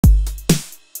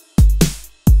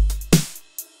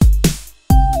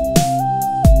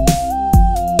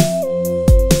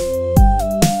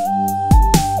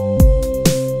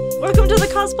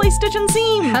Stitch and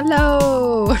Seam!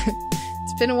 Hello!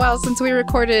 It's been a while since we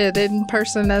recorded in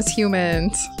person as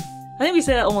humans. I think we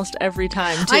say that almost every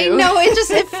time, too. I know,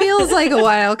 it feels like a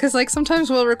while, because like sometimes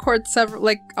we'll record several,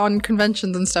 like on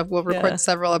conventions and stuff, we'll record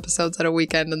several episodes at a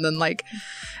weekend, and then like...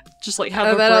 just like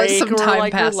have a break, some time or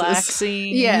like passes.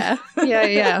 relaxing. Yeah.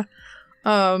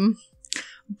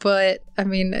 But, I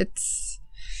mean, it's...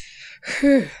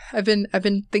 I've been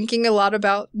thinking a lot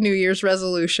about New Year's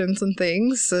resolutions and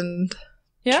things, and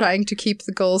trying to keep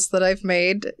the goals that I've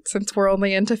made since we're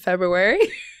only into February.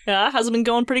 Yeah, has it been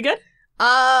going pretty good?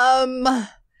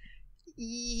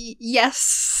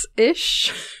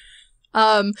 Yes-ish.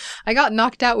 I got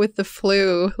knocked out with the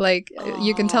flu. Like,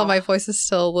 you can tell my voice is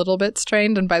still a little bit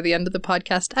strained, and by the end of the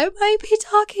podcast, I might be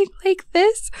talking like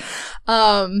this.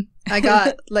 I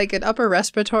got, like, an upper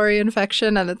respiratory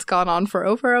infection, and it's gone on for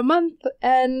over a month,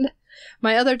 and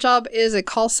my other job is a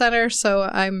call center, so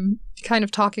I'm kind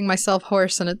of talking myself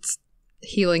hoarse, and it's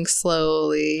healing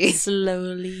slowly.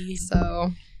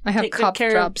 So, I have cough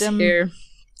drops here.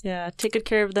 Yeah, take good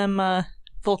care of them,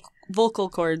 vocal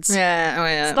cords.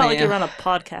 Yeah, it's not like you run a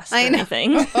podcast or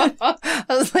anything. I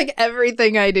was like,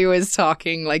 everything I do is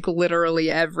talking, like literally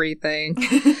everything.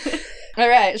 All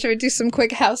right, should we do some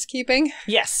quick housekeeping?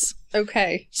 Yes.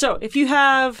 Okay. So, if you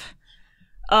have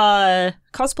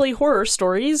cosplay horror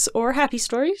stories or happy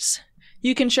stories,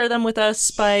 you can share them with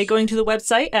us by going to the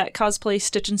website at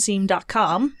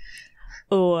cosplaystitchandseam.com.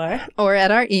 Or at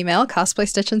our email,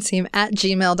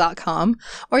 cosplaystitchandseam@gmail.com.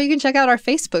 Or you can check out our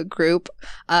Facebook group.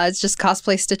 It's just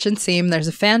Cosplay Stitch and Seam. There's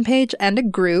a fan page and a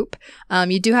group.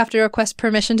 You do have to request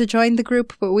permission to join the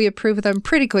group, but we approve them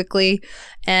pretty quickly.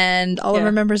 And all of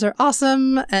our members are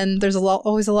awesome. And there's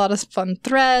always a lot of fun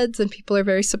threads, and people are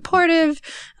very supportive.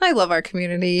 I love our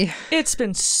community. It's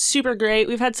been super great.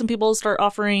 We've had some people start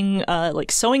offering like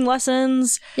sewing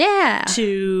lessons. Yeah.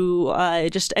 To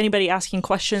just anybody asking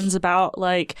questions about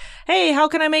like, hey, how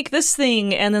can I make this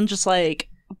thing? And then just like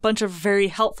a bunch of very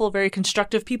helpful, very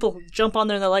constructive people jump on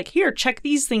there and they're like, here, check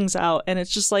these things out. And it's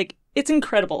just like, it's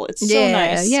incredible. It's so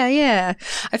nice. Yeah.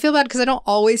 I feel bad because I don't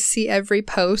always see every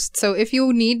post. So if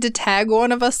you need to tag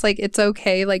one of us, like, it's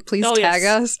okay. Like, please tag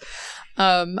us.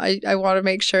 I want to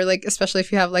make sure, like, especially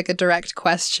if you have like a direct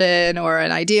question or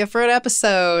an idea for an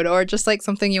episode or just like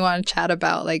something you want to chat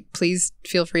about, like, please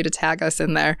feel free to tag us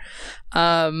in there.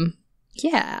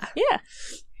 Yeah.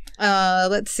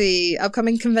 Let's see.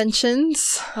 Upcoming conventions.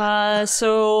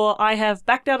 So I have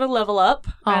backed out of Level Up,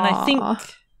 and I think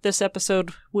this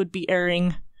episode would be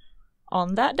airing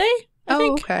on that day. I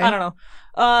think. Okay. I don't know.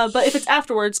 But if it's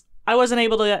afterwards, I wasn't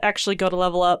able to actually go to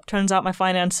Level Up. Turns out my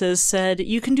finances said,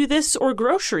 you can do this or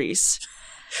groceries.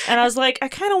 And I was like, I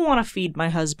kind of want to feed my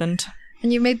husband.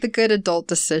 And you made the good adult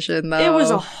decision, though. It was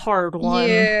a hard one.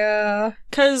 Yeah.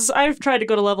 Because I've tried to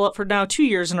go to Level Up for now 2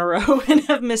 years in a row and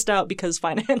have missed out because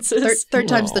finances. Third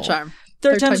time's the charm.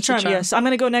 Third time's the charm, yes. I'm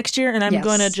going to go next year, and I'm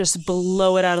going to just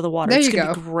blow it out of the water. It's going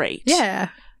to be great. Yeah.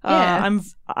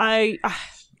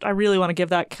 I really want to give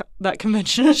that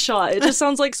convention a shot. It just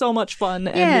sounds like so much fun,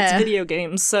 and it's video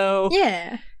games, so...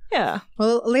 Yeah.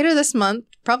 Well, later this month,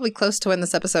 probably close to when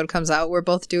this episode comes out, we're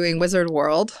both doing Wizard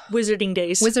World. Wizarding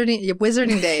Days.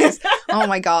 Wizarding Days. Oh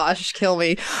my gosh, kill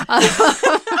me.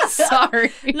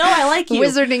 Sorry. No, I like you.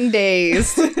 Wizarding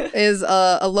Days is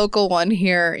a local one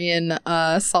here in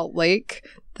Salt Lake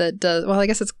that does, well, I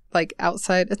guess it's like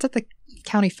outside. It's at the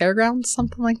county fairgrounds,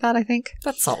 something like that, I think.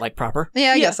 That's Salt Lake proper.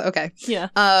 Yeah, I guess. Okay. Yeah.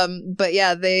 But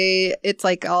yeah, it's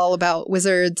like all about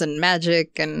wizards and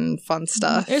magic and fun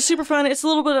stuff. It's super fun. It's a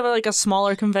little bit of like a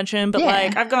smaller convention, but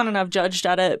like I've gone and I've judged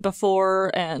at it before,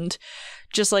 and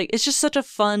just like it's just such a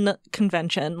fun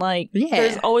convention. Like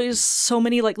there's always so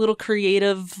many like little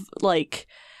creative, like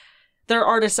their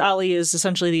artist alley is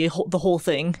essentially the whole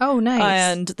thing. Oh, nice.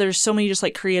 And there's so many just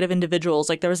like creative individuals.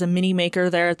 Like there was a mini maker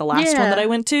there at the last one that I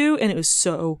went to, and it was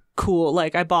so cool.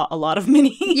 Like I bought a lot of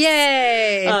minis.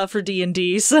 Yay! For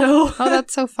D&D, so. Oh,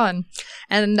 that's so fun.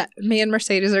 And me and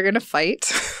Mercedes are going to fight.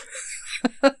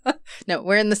 No,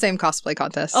 we're in the same cosplay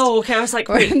contest. Oh, okay. I was like,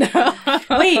 wait. Wait.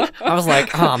 I was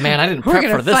like, oh man, I didn't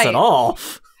prep for this at all.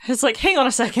 It's like, hang on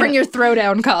a second. Bring your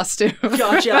throwdown costume.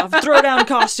 Gotcha. Throwdown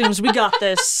costumes. We got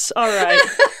this. All right.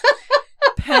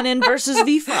 Pennon versus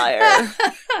V-Fire.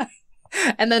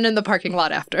 And then in the parking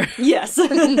lot after. Yes.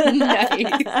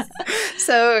 Nice.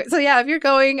 So yeah, if you're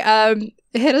going,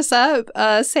 hit us up,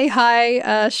 say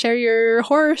hi, share your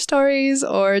horror stories,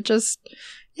 or just...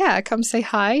 yeah, come say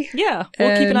hi. Yeah,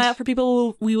 we'll keep an eye out for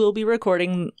people we will be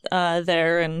recording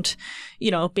there, and, you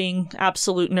know, being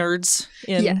absolute nerds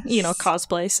in, you know,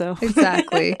 cosplay, so.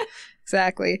 Exactly.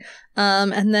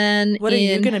 And then what are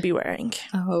you going to be wearing?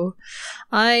 Oh,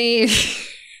 I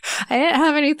I didn't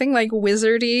have anything like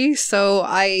wizardy, so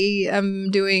I am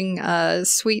doing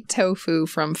sweet tofu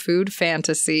from Food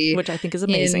Fantasy, which I think is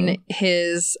amazing. In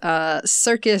his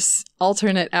circus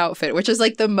alternate outfit, which is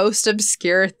like the most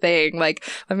obscure thing. Like,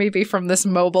 let me be from this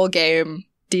mobile game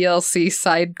DLC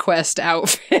side quest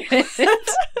outfit.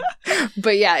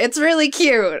 But yeah, it's really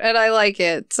cute, and I like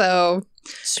it. So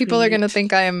Sweet. People are going to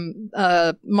think I'm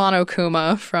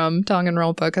Monokuma from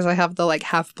Danganronpa because I have the like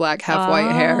half black, half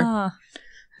white hair.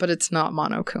 But it's not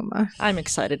Monokuma. I'm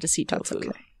excited to see tofu. That's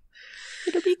okay.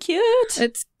 It'll be cute.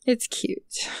 It's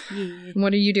cute. Yeah.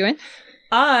 What are you doing?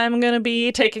 I'm going to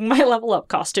be taking my level up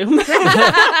costume.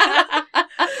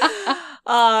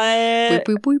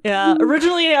 Yeah,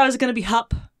 originally I was going to be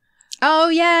Hup. Oh,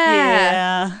 yeah.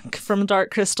 Yeah, from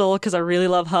Dark Crystal, because I really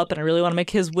love Hup, and I really want to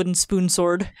make his wooden spoon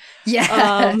sword.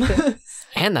 Yeah.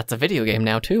 And that's a video game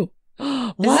now, too.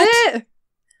 What? Is it?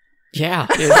 Yeah,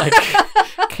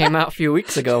 it came out a few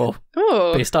weeks ago,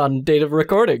 based on date of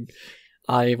recording.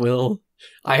 I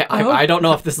don't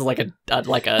know if this is like a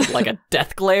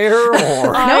death glare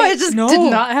or... No, I just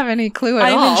did not have any clue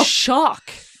at all. I'm in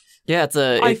shock. Yeah,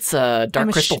 it's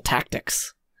Dark Crystal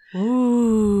Tactics.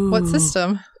 Ooh. What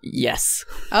system? Yes.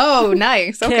 Oh,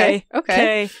 nice. Okay.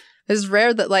 Okay. It's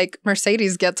rare that like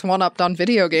Mercedes gets one-upped on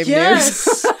video game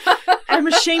news. I'm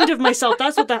ashamed of myself.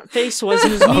 That's what that face was.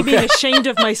 It was me being ashamed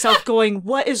of myself going,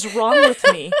 what is wrong with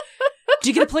me? Do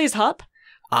you get to play as Hup?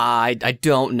 I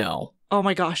don't know. Oh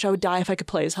my gosh, I would die if I could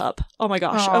play as Hup. Oh my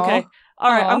gosh. Aww. Okay.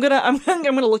 All right, I'm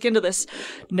gonna look into this.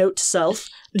 Note to self,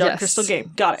 Dark Yes. Crystal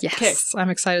game. Got it. Yes. Okay.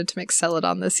 I'm excited to make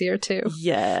Celadon this year too.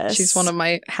 Yes. She's one of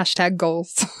my hashtag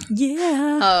goals.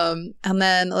 Yeah. And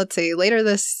then let's see, later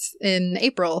this in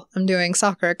April, I'm doing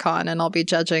SoccerCon and I'll be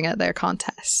judging at their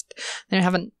contest. And I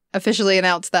haven't officially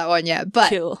announced that one yet,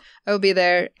 but Cool. I will be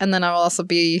there. And then I will also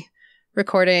be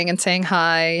recording and saying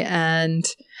hi and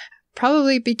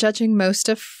probably be judging most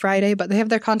of Friday, but they have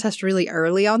their contest really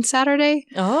early on Saturday.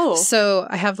 Oh. So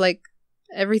I have like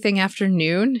everything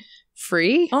afternoon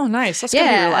free. Oh, nice. That's gonna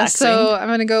be relaxing. So I'm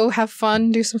gonna go have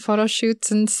fun, do some photo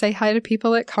shoots, and say hi to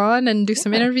people at con, and do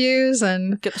some interviews,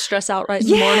 and get the stress out right in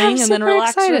the morning, and then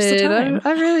relax the rest of the time.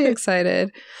 I'm really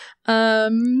excited.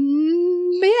 But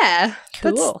yeah,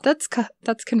 Cool. that's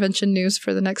convention news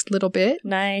for the next little bit.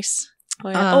 Nice. Oh,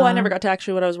 yeah. I never got to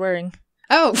actually what I was wearing.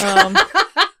 Oh.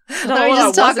 Let me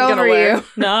just talk over you.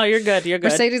 No, you're good. You're good.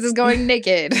 Mercedes is going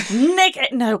naked. Naked?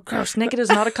 No, gross. Naked is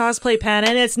not a cosplay, Pan,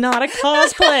 and it's not a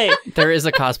cosplay. There is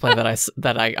a cosplay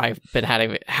that I've been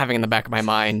having in the back of my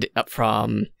mind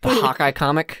from the Hawkeye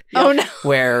comic. Oh no,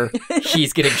 where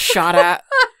he's getting shot at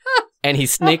and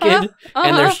he's naked,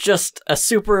 and there's just a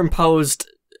superimposed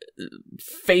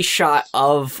face shot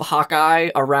of Hawkeye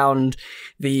around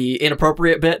the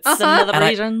inappropriate bits. The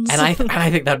regions. And I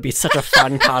think that'd be such a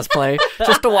fun cosplay,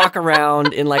 just to walk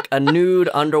around in like a nude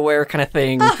underwear kind of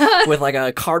thing with like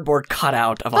a cardboard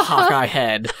cutout of a Hawkeye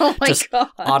head just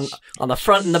on the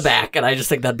front and the back, and I just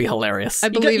think that'd be hilarious. I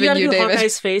believe in you, David.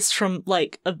 Hawkeye's face from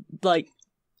like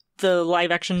the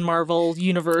live-action Marvel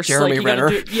universe. Jeremy Renner.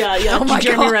 Oh my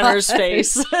Jeremy God. Renner's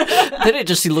face. Then it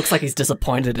just, he looks like he's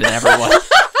disappointed in everyone.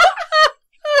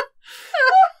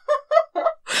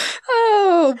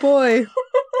 Oh boy.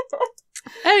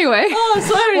 Anyway,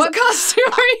 so what costume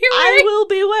are you wearing? I will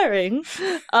be wearing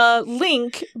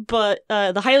Link, but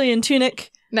the Hylian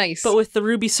tunic. Nice. But with the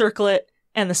ruby circlet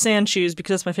and the sand shoes,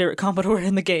 because that's my favorite combo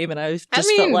in the game, and I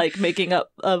felt like making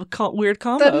up a weird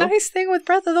combo. The nice thing with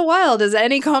Breath of the Wild is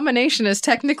any combination is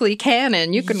technically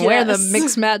canon. You can wear them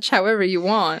mix match however you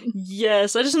want.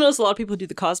 Yes, I just noticed a lot of people who do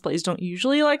the cosplays don't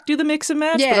usually like do the mix and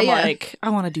match, but I'm like, I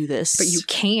want to do this. But you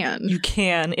can. You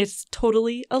can. It's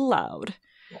totally allowed.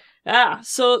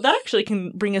 So that actually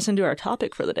can bring us into our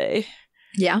topic for the day.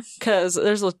 Yeah. Because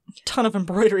there's a ton of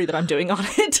embroidery that I'm doing on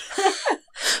it.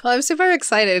 Well, I'm super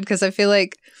excited because I feel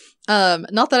like,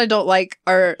 not that I don't like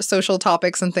our social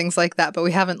topics and things like that, but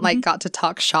we haven't got to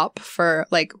talk shop for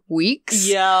like weeks.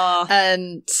 Yeah.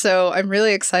 And so I'm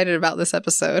really excited about this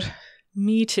episode.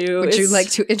 Me too. Would you like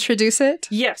to introduce it?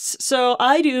 Yes. So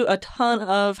I do a ton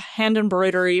of hand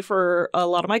embroidery for a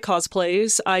lot of my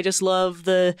cosplays. I just love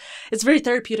it's very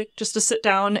therapeutic just to sit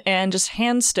down and just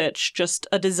hand stitch just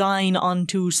a design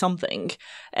onto something.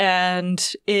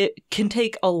 And it can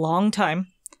take a long time.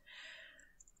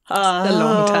 A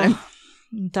long time.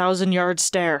 1,000-yard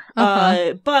stare.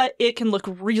 But it can look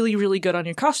really, really good on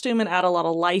your costume and add a lot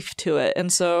of life to it.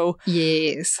 And so,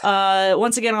 yes.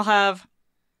 Once again, I'll have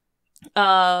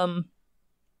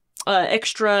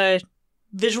extra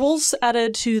visuals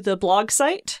added to the blog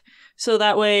site. So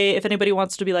that way, if anybody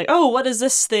wants to be like, oh, what is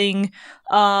this thing?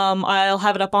 I'll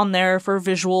have it up on there for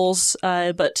visuals.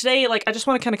 But today, like, I just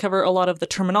want to kind of cover a lot of the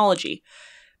terminology.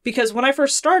 Because when I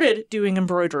first started doing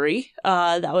embroidery,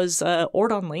 that was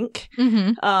Ordon Link,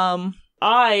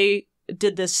 I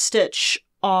did this stitch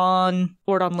on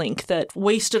Ordon Link that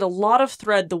wasted a lot of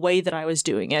thread the way that I was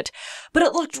doing it. But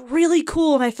it looked really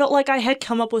cool, and I felt like I had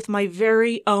come up with my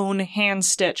very own hand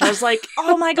stitch. I was like,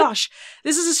 oh my gosh,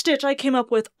 this is a stitch I came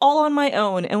up with all on my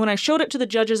own. And when I showed it to the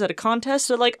judges at a contest,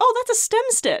 they're like, oh, that's a stem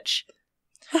stitch.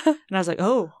 And I was like,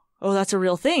 oh, that's a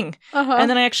real thing. And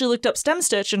then I actually looked up stem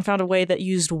stitch and found a way that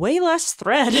used way less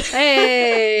thread.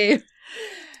 Hey!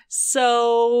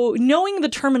 So knowing the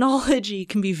terminology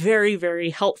can be very, very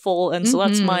helpful. And so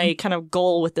that's my kind of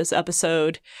goal with this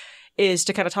episode, is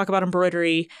to kind of talk about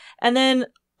embroidery and then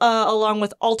along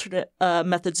with alternate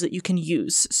methods that you can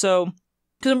use. So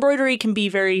because embroidery can be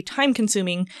very time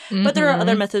consuming, but there are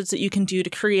other methods that you can do to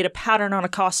create a pattern on a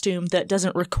costume that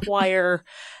doesn't require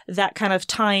that kind of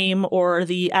time or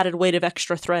the added weight of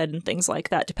extra thread and things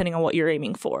like that, depending on what you're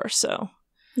aiming for. So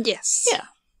yes. Yeah.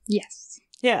 Yes.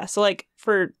 Yeah. So like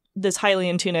for this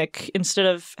Hylian tunic, instead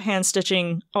of hand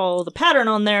stitching all the pattern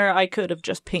on there, I could have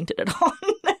just painted it on.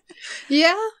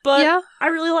 Yeah. But yeah. I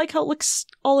really like how it looks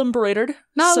all embroidered.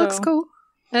 No, it looks cool.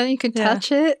 And you can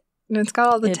touch it. And it's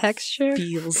got all the texture.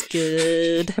 Feels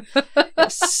good.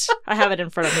 Yes. I have it in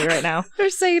front of me right now.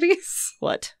 Mercedes.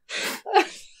 What?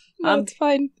 No, it's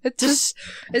fine. It's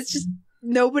just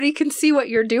nobody can see what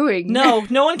you're doing. No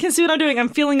one can see what I'm doing. I'm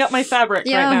feeling up my fabric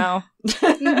right now.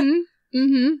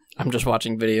 I'm just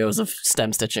watching videos of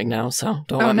stem stitching now, so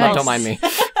don't mind me.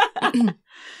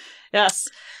 Yes.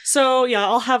 So yeah,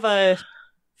 I'll have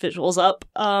visuals up.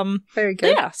 Very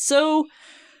good. Yeah. So,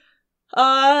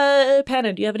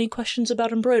 Panna, do you have any questions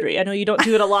about embroidery? I know you don't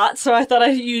do it a lot, so I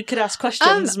thought you could ask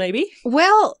questions, maybe.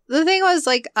 Well, the thing was,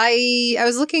 like, I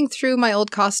was looking through my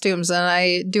old costumes, and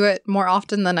I do it more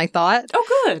often than I thought.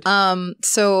 Oh, good.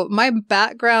 So my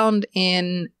background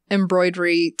in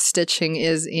embroidery stitching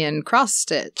is in cross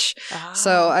stitch.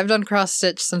 So I've done cross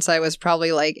stitch since I was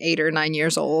probably like 8 or 9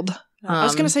 years old. I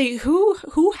was gonna say, who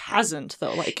hasn't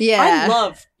though? Like, yeah.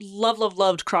 I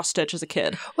loved cross stitch as a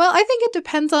kid. Well, I think it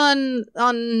depends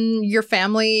on your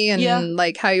family and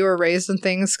like how you were raised and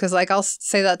things. Because like I'll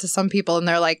say that to some people and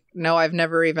they're like, no, I've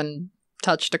never even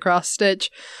touched a cross stitch.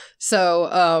 So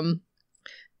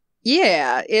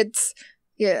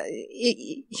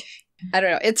I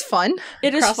don't know. It's fun.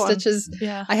 It is cross fun. Stitches.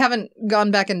 Yeah. I haven't gone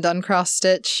back and done cross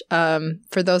stitch.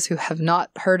 For those who have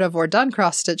not heard of or done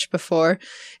cross stitch before,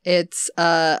 it's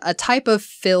a type of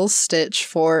fill stitch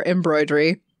for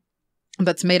embroidery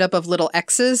that's made up of little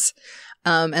X's.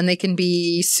 And they can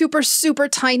be super, super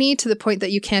tiny to the point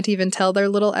that you can't even tell they're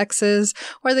little X's,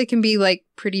 or they can be like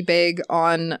pretty big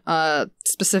on a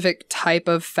specific type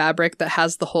of fabric that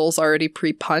has the holes already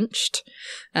pre-punched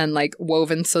and like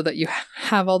woven so that you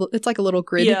have it's like a little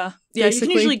grid. Yeah. Yeah, basically.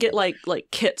 you can usually get like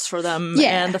kits for them,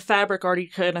 and the fabric already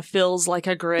kind of feels like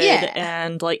a grid,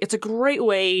 and like it's a great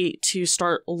way to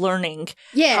start learning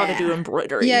how to do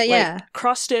embroidery. Like,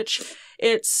 cross stitch,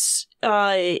 it's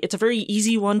a very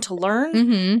easy one to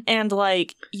learn, and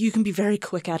like you can be very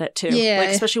quick at it too. Like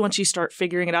especially once you start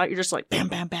figuring it out, you're just like bam,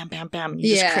 bam, bam, bam, bam.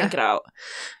 You just crank it out.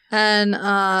 And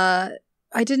I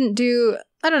didn't do.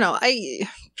 I don't know. I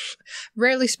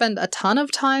rarely spend a ton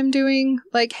of time doing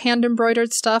like hand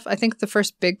embroidered stuff. I think the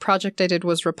first big project I did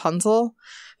was Rapunzel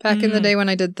back in the day when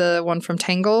I did the one from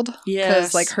Tangled.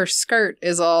 Because like her skirt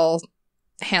is all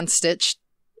hand stitched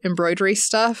embroidery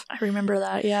stuff. I remember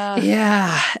that. Yeah.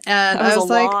 Yeah. And I was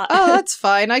like, oh, that's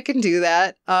fine. I can do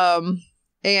that.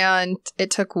 And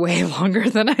it took way longer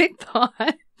than I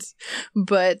thought.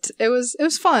 But it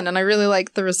was fun, and I really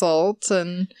liked the result.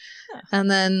 And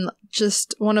then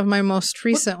just one of my most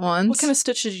recent ones. What kind of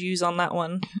stitch did you use on that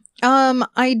one?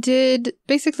 I did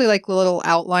basically like a little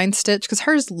outline stitch, because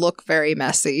hers look very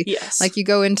messy. Yes. Like you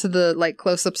go into the like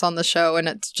close-ups on the show and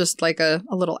it's just like a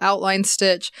little outline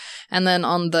stitch. And then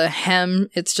on the hem,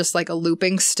 it's just like a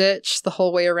looping stitch the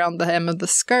whole way around the hem of the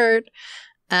skirt.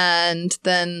 And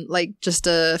then like just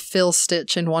a fill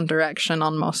stitch in one direction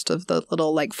on most of the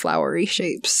little like flowery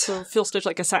shapes. So fill stitch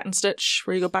like a satin stitch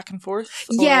where you go back and forth?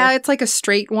 Yeah, it's like a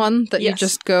straight one that you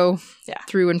just go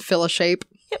through and fill a shape.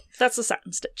 Yep, that's a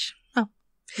satin stitch. Oh.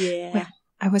 Yeah. Well,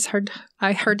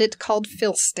 I heard it called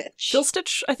fill stitch. Fill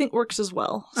stitch I think works as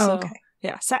well. So, okay.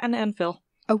 Yeah, satin and fill.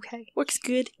 Okay. Works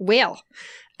good. Well.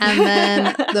 And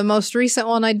then the most recent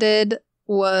one I did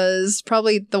was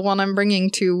probably the one I'm bringing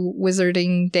to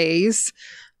Wizarding Days,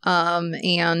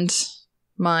 and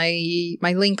my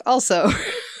link also.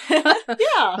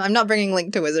 Yeah. I'm not bringing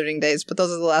Link to Wizarding Days, but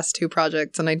those are the last 2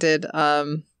 projects. And I did a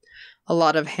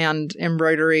lot of hand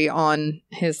embroidery on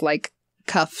his like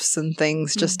cuffs and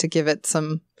things just to give it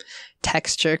some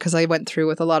texture, because I went through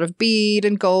with a lot of bead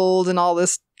and gold and all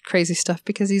this crazy stuff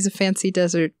because he's a fancy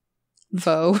desert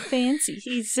vo. Fancy.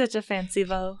 He's such a fancy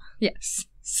vo. Yes.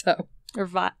 So. Or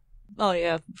Vi. Oh,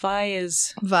 yeah. Vi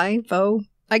is... Vo?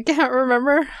 I can't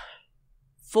remember.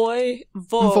 Voy?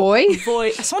 Voy?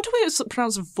 I just want to way it's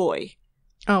pronounced voy.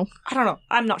 Oh. I don't know.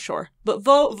 I'm not sure. But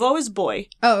vo is boy.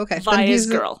 Oh, okay. Vi is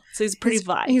girl. So he's a pretty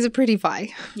Vi. He's a pretty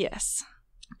Vi. Yes.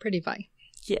 Pretty Vi.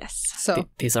 Yes. So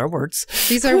these are words.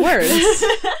 These are words.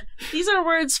 These are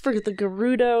words for the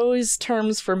Gerudo's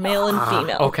terms for male and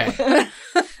female. Okay.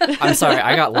 I'm sorry,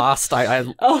 I got lost.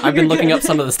 I've been looking up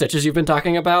some of the stitches you've been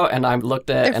talking about, and I looked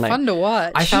at... They're fun to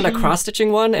watch. I found a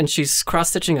cross-stitching one, and she's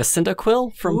cross-stitching a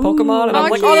Cyndaquil from Pokemon, and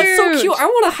I'm like, cute. oh, that's so cute. I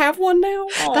want to have one now.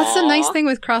 Aww. That's the nice thing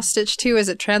with cross-stitch, too, is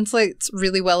it translates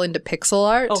really well into pixel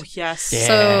art. Oh, yes. Yeah.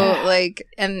 So, like,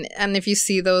 and if you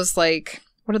see those, like,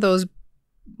 what are those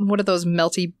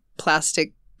melty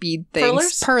plastic bead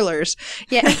things? Perlers.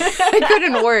 Yeah. I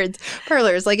couldn't words.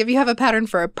 Perlers. Like, if you have a pattern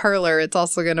for a perler, it's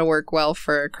also going to work well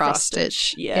for cross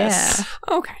stitch. Yes.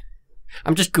 Yeah. Okay.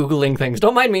 I'm just Googling things.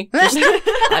 Don't mind me.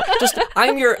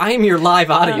 I'm your live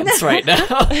audience right now.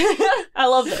 I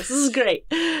love this. This is great.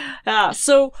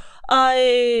 So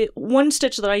one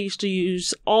stitch that I used to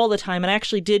use all the time, and I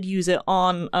actually did use it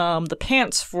on the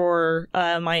pants for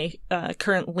my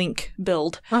current Link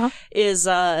build, is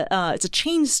it's a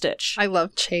chain stitch. I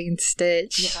love chain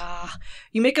stitch. Yeah.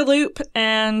 You make a loop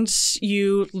and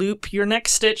you loop your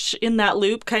next stitch in that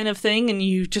loop kind of thing, and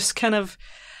you just kind of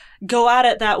go at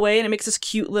it that way, and it makes this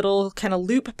cute little kind of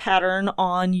loop pattern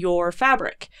on your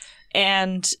fabric.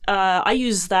 And I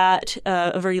use that,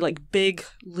 a very like big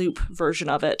loop version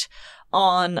of it,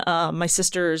 on my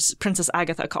sister's Princess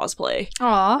Agatha cosplay.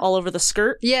 Aw. All over the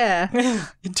skirt. Yeah.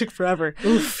 It took forever.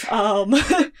 Oof.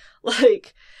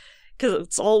 Like, because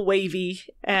it's all wavy,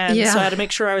 and so I had to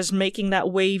make sure I was making that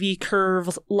wavy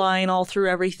curve line all through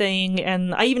everything,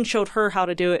 and I even showed her how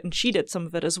to do it, and she did some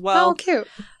of it as well. Oh, cute.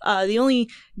 The only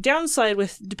downside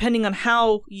with, depending on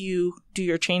how you do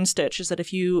your chain stitch, is that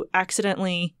if you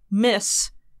accidentally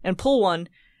miss and pull one,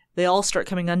 they all start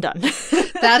coming undone.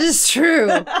 That is true.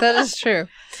 That is true.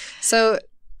 So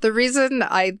the reason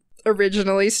I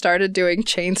originally started doing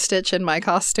chain stitch in my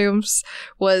costumes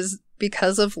was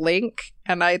because of Link,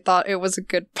 and I thought it was a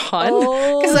good pun.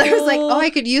 Because I was like, oh,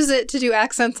 I could use it to do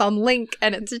accents on Link,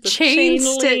 and it's a chain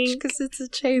stitch because it's a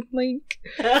chain link.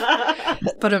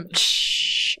 But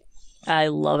I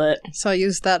love it. So I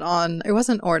used that on, it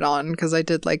wasn't Ordon, because I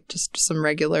did like just some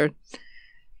regular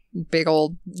big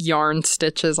old yarn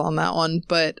stitches on that one,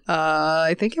 but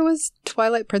I think it was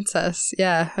Twilight Princess.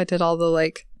 Yeah, I did all the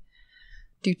like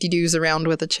doody-doos around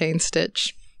with a chain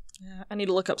stitch. Yeah, I need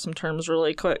to look up some terms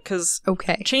really quick, because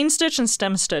chain stitch and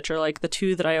stem stitch are like the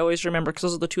two that I always remember, because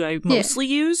those are the two I mostly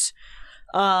use.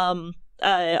 On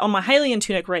my Hylian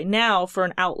tunic right now, for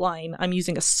an outline, I'm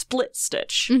using a split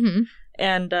stitch. Mm-hmm.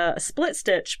 And a split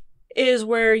stitch is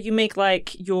where you make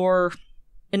like your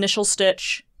initial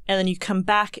stitch, and then you come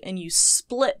back and you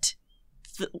split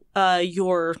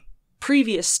your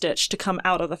previous stitch to come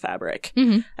out of the fabric.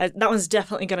 Mm-hmm. That one's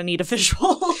definitely going to need a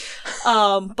visual.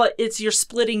 But you're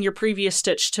splitting your previous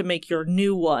stitch to make your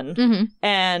new one. Mm-hmm.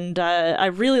 And I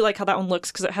really like how that one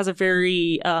looks, because it has a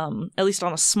very, at least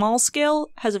on a small scale,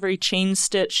 has a very chain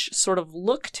stitch sort of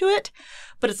look to it,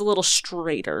 but it's a little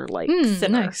straighter, like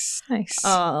thinner. Nice.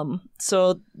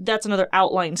 So that's another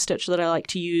outline stitch that I like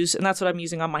to use, and that's what I'm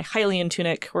using on my Hylian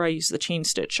tunic, where I use the chain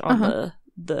stitch on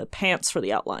the pants for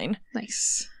the outline.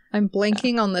 Nice. I'm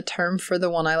blanking on the term for the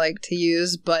one I like to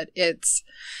use, but it's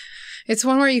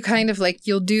one where you kind of like,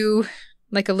 you'll do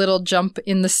like a little jump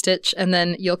in the stitch, and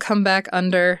then you'll come back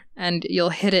under and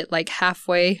you'll hit it like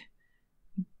halfway,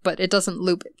 but it doesn't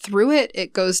loop through it.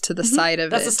 It goes to the side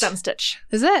of That's it. a stem stitch.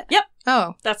 Is it? Yep.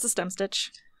 Oh. That's the stem stitch.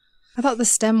 I thought the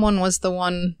stem one was the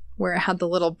one where it had the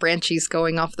little branchies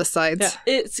going off the sides.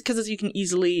 Yeah, it's because you can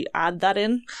easily add that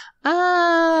in.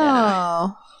 Oh.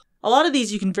 Yeah. A lot of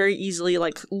these you can very easily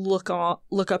like look up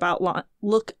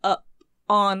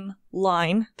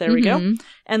online. There we go.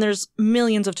 And there's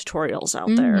millions of tutorials out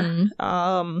there.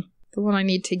 The one I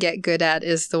need to get good at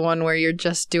is the one where you're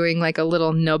just doing like a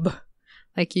little nub.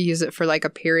 Like you use it for like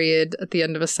a period at the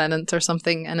end of a sentence or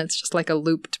something, and it's just like a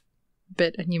looped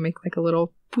bit, and you make like a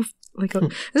little poof.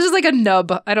 This is like a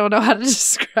nub. I don't know how to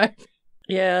describe it.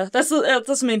 Yeah, that's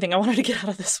the main thing I wanted to get out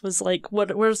of this, was like,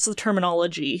 where's the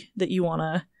terminology that you want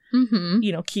to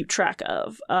keep track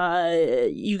of.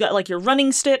 You got like your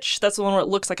running stitch. That's the one where it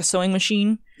looks like a sewing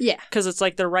machine. Yeah. Because it's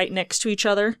like they're right next to each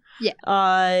other.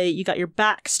 Yeah. You got your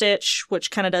back stitch,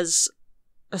 which kind of does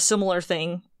a similar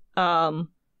thing.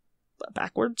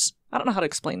 Backwards. I don't know how to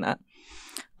explain that.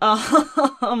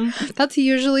 That's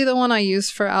usually the one I use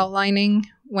for outlining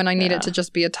when I need it to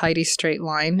just be a tidy straight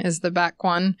line, is the back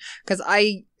one. Because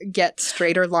I get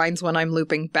straighter lines when I'm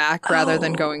looping back rather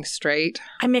than going straight.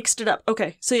 I mixed it up.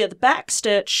 Okay. So yeah, the back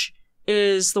stitch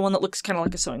is the one that looks kind of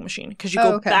like a sewing machine. Because you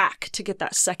go back to get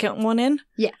that second one in.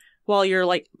 Yeah. While you're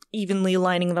like evenly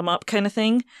lining them up kind of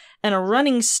thing. And a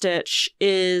running stitch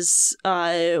is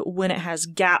when it has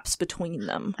gaps between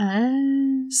them.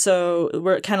 So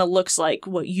where it kind of looks like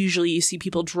what usually you see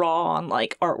people draw on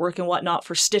like artwork and whatnot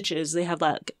for stitches. They have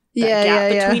that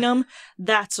gap between them.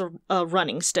 That's a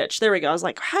running stitch. There we go. I was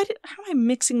like, how am I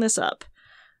mixing this up?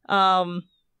 All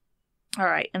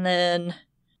right. And then,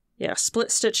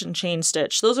 split stitch and chain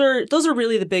stitch. Those are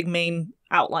really the big main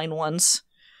outline ones.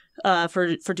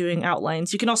 For doing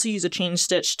outlines. You can also use a chain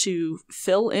stitch to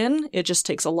fill in. It just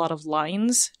takes a lot of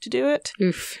lines to do it.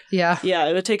 Oof. Yeah. Yeah,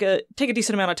 it would take a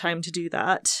decent amount of time to do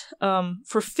that.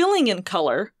 For filling in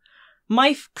color,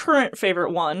 my current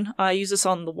favorite one, I use this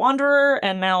on the Wanderer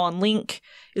and now on Link,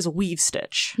 is a weave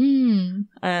stitch.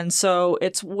 And so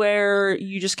it's where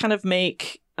you just kind of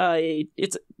make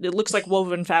it looks like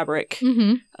woven fabric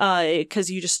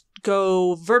because you just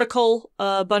go vertical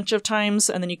a bunch of times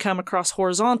and then you come across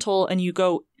horizontal and you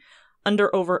go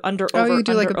under over you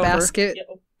do like a basket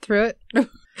through it.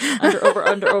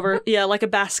 under over yeah, like a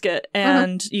basket,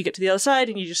 and you get to the other side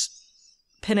and you just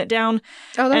pin it down.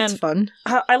 Oh, that's fun.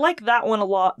 I like that one a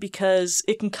lot because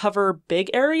it can cover big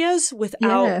areas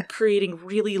without creating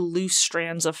really loose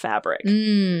strands of fabric.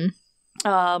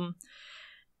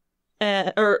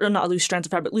 Or not loose strands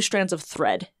of fabric, loose strands of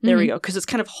thread. There we go, because it's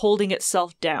kind of holding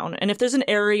itself down. And if there's an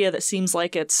area that seems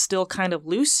like it's still kind of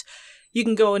loose, you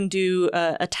can go and do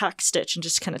a tack stitch and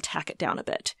just kind of tack it down a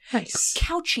bit. Nice.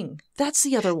 Couching, that's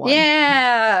the other one.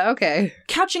 Yeah, okay.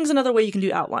 Couching's another way you can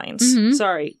do outlines.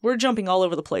 Sorry, we're jumping all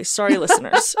over the place. Sorry,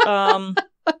 listeners.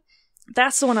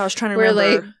 That's the one I was trying to remember.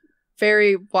 We're like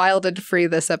very wild and free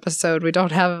this episode. We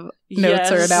don't have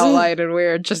notes or an outline, and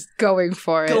we're just going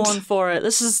for it. Going for it.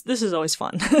 This is always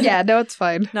fun. Yeah, no, it's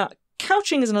fine. Now,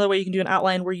 couching is another way you can do an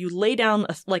outline where you lay down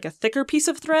a thicker piece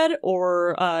of thread,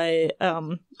 or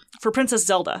for Princess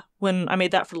Zelda, when I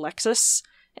made that for Lexus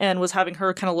and was having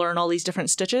her kind of learn all these different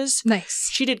stitches. Nice.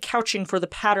 She did couching for the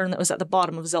pattern that was at the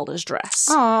bottom of Zelda's dress.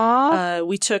 Aww.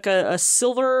 We took a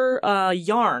silver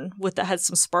yarn that had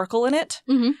some sparkle in it.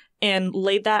 And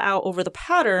laid that out over the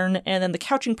pattern, and then the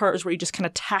couching part is where you just kind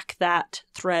of tack that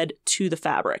thread to the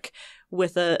fabric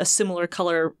with a similar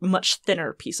color, much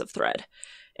thinner piece of thread.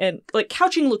 And like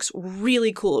couching looks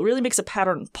really cool. It really makes a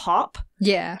pattern pop.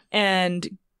 Yeah. And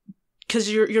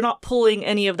because you're not pulling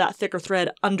any of that thicker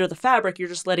thread under the fabric, you're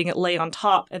just letting it lay on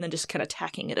top and then just kind of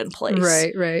tacking it in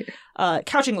place. Right.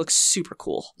 Couching looks super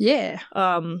cool. Yeah.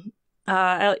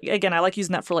 Again, I like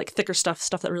using that for like thicker stuff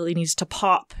that really needs to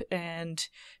pop and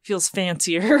feels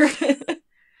fancier.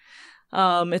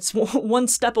 It's one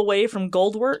step away from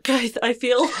gold work, I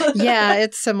feel. Yeah,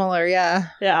 it's similar, yeah.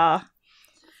 Yeah.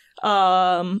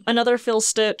 Another fill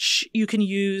stitch you can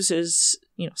use is,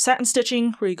 satin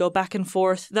stitching, where you go back and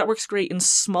forth. That works great in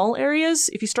small areas.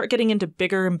 If you start getting into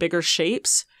bigger and bigger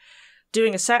shapes,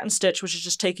 doing a satin stitch, which is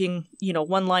just taking,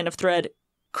 one line of thread,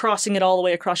 crossing it all the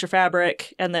way across your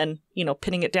fabric, and then,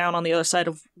 pinning it down on the other side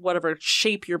of whatever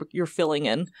shape you're filling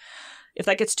in. If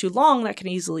that gets too long, that can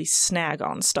easily snag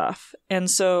on stuff.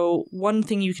 And so one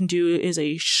thing you can do is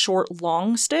a short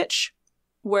long stitch,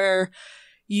 where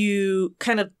you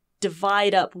kind of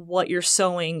divide up what you're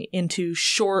sewing into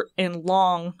short and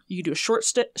long. You do a short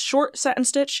satin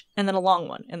stitch, and then a long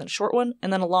one, and then a short one,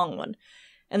 and then a long one.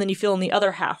 And then you fill in the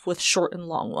other half with short and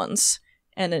long ones.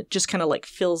 And it just kind of like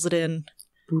fills it in.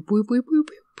 Boop, boop, boop, boop, boop.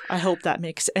 I hope that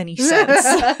makes any sense.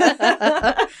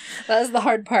 That's the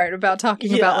hard part about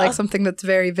talking about like something that's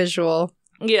very visual.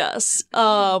 Yes.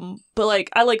 But like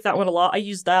I like that one a lot. I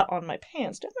use that on my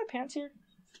pants. Do I have my pants here?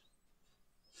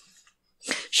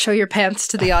 Show your pants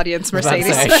to the audience,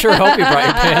 Mercedes. I sure hope you brought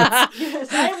your pants. Yes,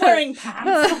 I'm wearing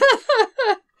pants.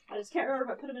 I just can't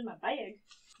remember if I put them in my bag.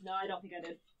 No, I don't think I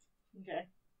did. Okay.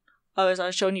 I was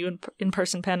showing you in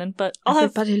person, Pennon, but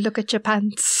everybody look at your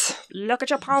pants. Look at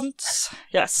your pants.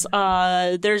 Yes.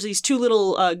 There's these two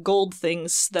little gold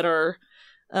things that are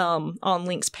on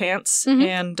Link's pants,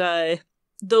 and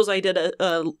those I did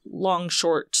a long,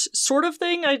 short sort of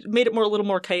thing. I made it a little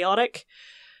more chaotic.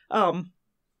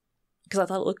 because I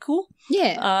thought it looked cool.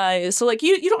 Yeah. So like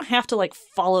you don't have to like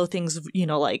follow things,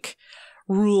 like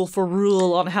rule for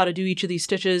rule on how to do each of these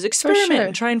stitches. Experiment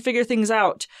and try and figure things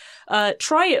out.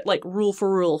 Try it like rule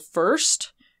for rule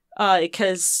first,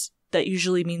 because that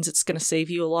usually means it's going to save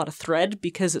you a lot of thread,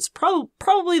 because it's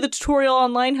probably the tutorial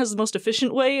online has the most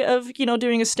efficient way of,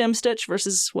 doing a stem stitch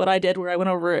versus what I did where I went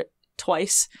over it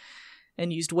twice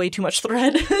and used way too much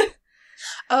thread.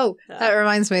 Oh, that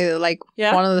reminds me,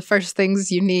 one of the first things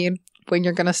you need when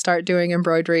you're going to start doing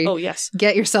embroidery. Oh, yes.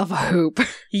 Get yourself a hoop.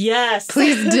 Yes.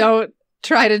 Please don't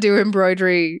try to do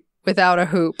embroidery without a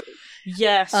hoop.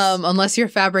 Yes. Unless your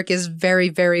fabric is very,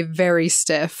 very, very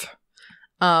stiff.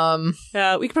 We can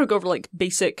probably go over like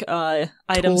basic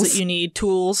items that you need,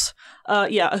 tools.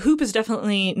 A hoop is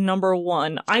definitely number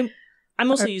one. I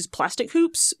mostly use plastic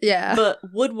hoops. Yeah. But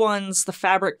wood ones, the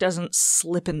fabric doesn't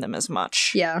slip in them as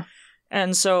much. Yeah.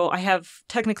 And so I have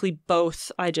technically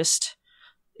both.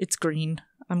 It's green.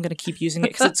 I'm going to keep using it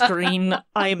because it's green.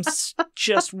 I am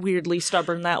just weirdly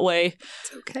stubborn that way.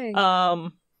 It's okay.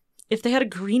 If they had a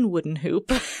green wooden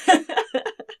hoop...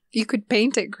 You could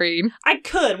paint it green. I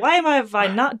could. Why have I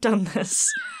not done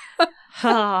this?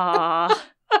 I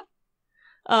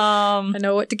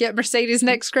know what to get Mercedes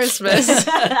next Christmas.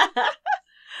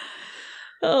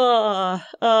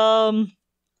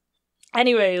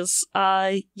 Anyways,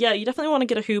 you definitely want to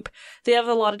get a hoop. They have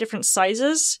a lot of different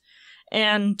sizes,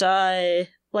 and I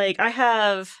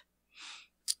have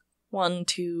 1,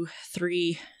 2,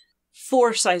 3,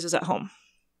 4 sizes at home.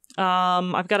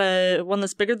 I've got one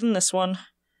that's bigger than this one,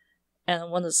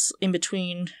 and one that's in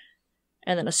between,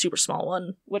 and then a super small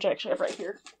one, which I actually have right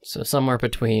here. So somewhere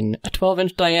between a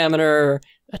 12-inch diameter,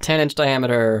 a 10-inch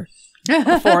diameter,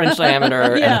 a 4-inch diameter,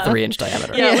 and a 3-inch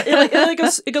diameter. Yeah, it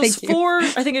goes 4,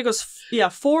 I think it goes,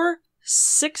 4,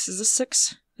 6, is this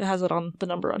 6? It has it on the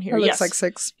number on here. It looks like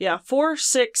 6. Yeah, 4,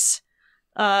 6,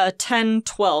 10,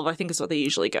 12, I think is what they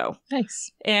usually go.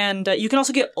 Nice. And you can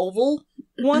also get oval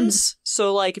ones.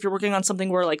 So like if you're working on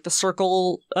something where like the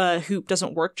circle hoop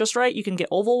doesn't work just right, you can get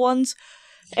oval ones.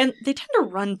 And they tend to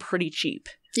run pretty cheap.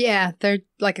 Yeah, they're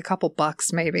like a couple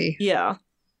bucks maybe. Yeah.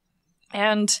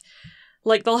 And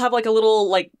like they'll have like a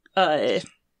little like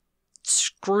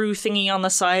screw thingy on the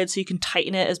side so you can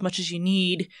tighten it as much as you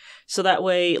need. So that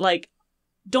way, like,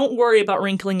 don't worry about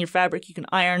wrinkling your fabric. You can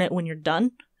iron it when you're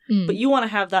done. But you want to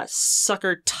have that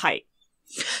sucker tight.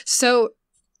 So,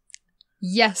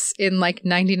 yes, in like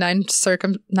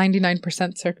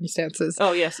 99% circumstances.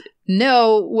 Oh, yes.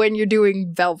 No, when you're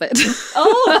doing velvet.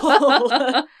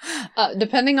 Oh!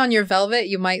 Depending on your velvet,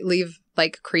 you might leave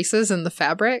like creases in the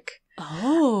fabric.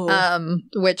 Oh.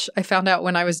 Which I found out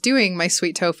when I was doing my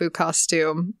Sweet Tofu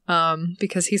costume,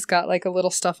 because he's got like a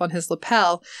little stuff on his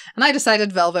lapel, and I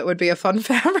decided velvet would be a fun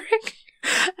fabric.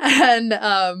 And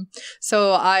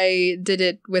so I did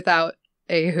it without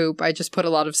a hoop. I just put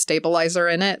a lot of stabilizer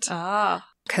in it.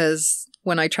 Because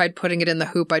when I tried putting it in the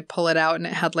hoop, I'd pull it out and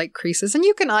it had like creases. And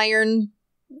you can iron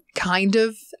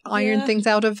things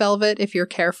out of velvet if you're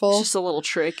careful. It's just a little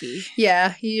tricky.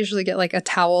 Yeah, you usually get like a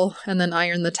towel and then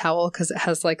iron the towel because it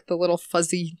has like the little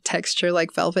fuzzy texture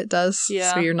like velvet does.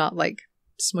 Yeah. So you're not like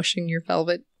smushing your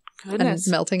velvet and Goodness.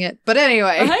 melting it. But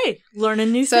anyway. Hey,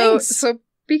 learning new things. So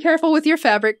be careful with your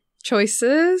fabric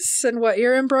choices and what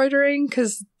you're embroidering,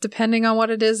 because depending on what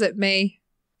it is, it may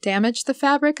damage the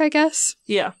fabric, I guess.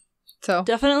 Yeah. So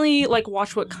definitely, like,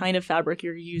 watch what kind of fabric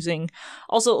you're using.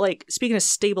 Also, like, speaking of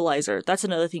stabilizer, that's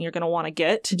another thing you're going to want to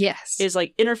get. Yes. Is,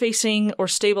 like, interfacing or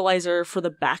stabilizer for the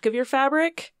back of your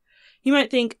fabric. You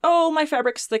might think, oh, my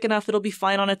fabric's thick enough, it'll be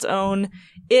fine on its own.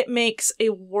 It makes a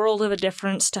world of a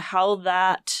difference to how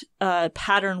that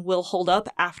pattern will hold up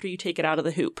after you take it out of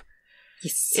the hoop.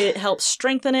 Yes. It helps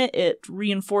strengthen it, it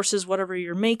reinforces whatever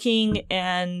you're making,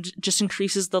 and just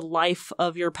increases the life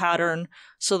of your pattern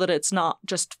so that it's not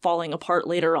just falling apart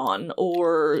later on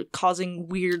or causing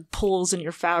weird pulls in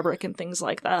your fabric and things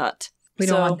like that. We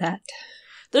don't want that.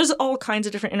 There's all kinds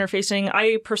of different interfacing.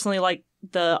 I personally like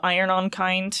the iron-on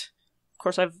kind. Of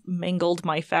course, I've mangled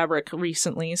my fabric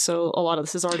recently, so a lot of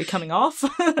this is already coming off.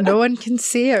 No one can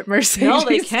see it, Mercedes. No,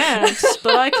 they can't,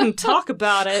 but I can talk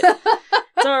about it.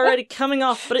 It's already coming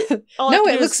off, but it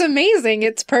looks amazing.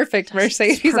 It's perfect,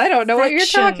 Mercedes. I don't know what you're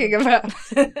talking about.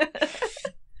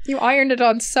 You ironed it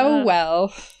on so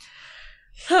well.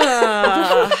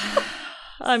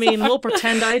 I mean, we'll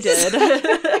pretend I did.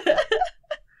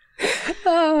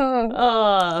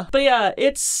 But yeah,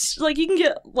 it's like you can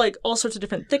get like all sorts of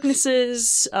different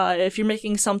thicknesses. If you're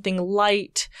making something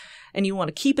light and you want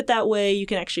to keep it that way, you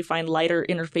can actually find lighter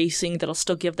interfacing that'll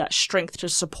still give that strength to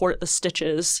support the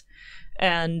stitches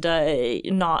and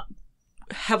not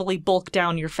heavily bulk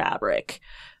down your fabric.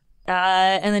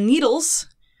 And then needles.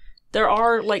 There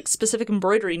are, like, specific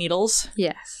embroidery needles.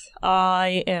 Yes.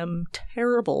 I am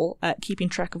terrible at keeping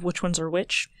track of which ones are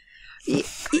which.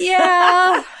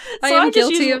 Yeah. I am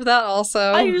guilty of that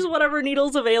also. I use whatever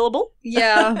needle's available.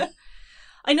 Yeah.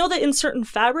 I know that in certain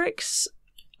fabrics,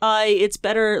 it's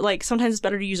better, like, sometimes it's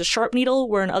better to use a sharp needle,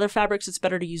 where in other fabrics it's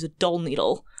better to use a dull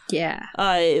needle. Yeah.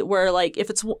 Where, like, if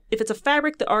it's a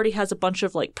fabric that already has a bunch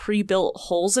of, like, pre-built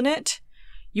holes in it,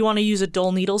 you want to use a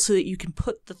dull needle so that you can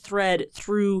put the thread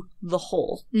through the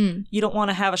hole. You don't want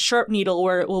to have a sharp needle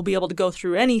where it will be able to go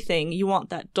through anything. You want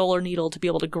that duller needle to be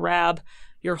able to grab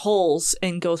your holes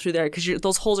and go through there, because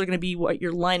those holes are going to be what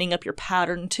you're lining up your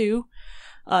pattern to.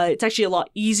 It's actually a lot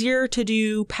easier to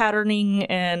do patterning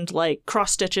and, like,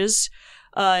 cross stitches,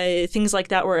 things like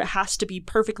that, where it has to be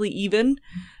perfectly even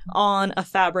on a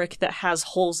fabric that has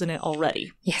holes in it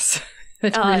already. Yes,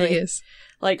 it really is.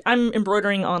 Like, I'm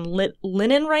embroidering on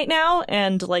linen right now,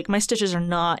 and, like, my stitches are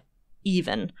not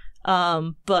even.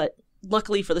 But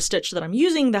luckily for the stitch that I'm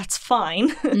using, that's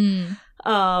fine.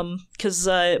 Because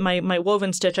my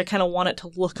woven stitch, I kind of want it to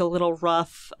look a little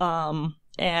rough,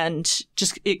 and it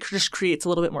just creates a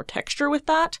little bit more texture with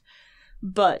that.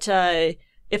 But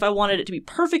if I wanted it to be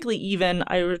perfectly even,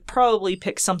 I would probably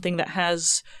pick something that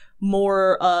has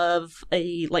more of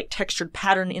a, like, textured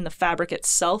pattern in the fabric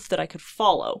itself that I could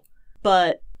follow.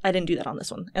 But I didn't do that on this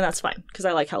one, and that's fine, because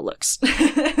I like how it looks.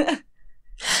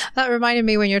 That reminded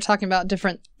me, when you're talking about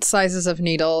different sizes of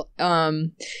needle,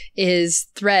 is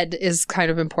thread is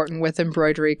kind of important with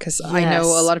embroidery, because yes. I know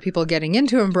a lot of people getting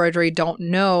into embroidery don't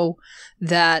know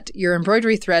that your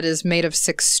embroidery thread is made of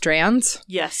 6 strands.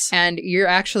 Yes. And you're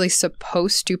actually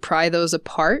supposed to pry those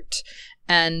apart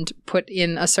and put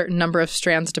in a certain number of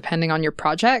strands depending on your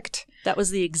project. That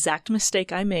was the exact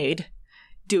mistake I made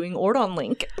doing Ordon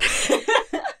Link.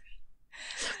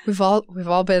 We've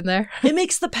all been there. It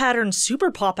makes the pattern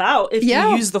super pop out if you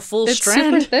use the full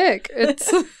strand. It's super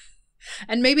thick.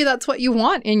 And maybe that's what you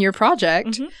want in your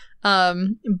project.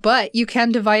 But you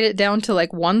can divide it down to,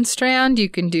 like, 1 strand. You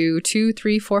can do 2,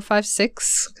 3, 4, 5,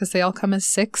 6, because they all come as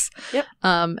 6. Yep.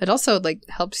 It also, like,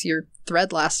 helps your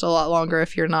thread last a lot longer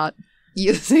if you're not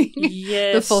using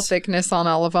the full thickness on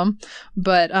all of them.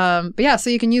 But yeah, so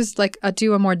you can use, like,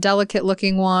 do a more delicate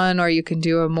looking one, or you can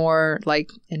do a more, like,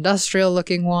 industrial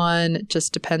looking one. It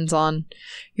just depends on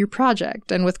your project.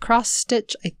 And with cross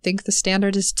stitch, I think the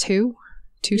standard is 2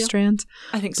 strands.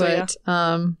 I think so.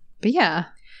 But yeah.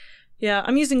 Yeah,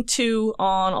 I'm using 2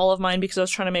 on all of mine because I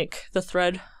was trying to make the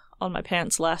thread on my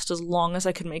pants last as long as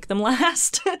I could make them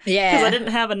last. Yeah. Because I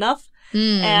didn't have enough.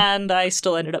 And I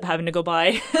still ended up having to go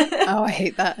buy. Oh, I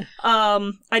hate that.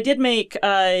 I did make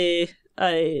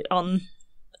on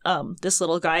this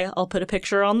little guy. I'll put a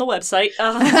picture on the website.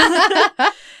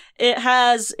 It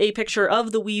has a picture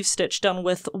of the weave stitch done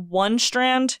with 1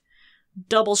 strand,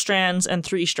 double strands, and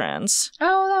 3 strands.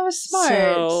 Oh, that was smart.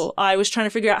 So I was trying to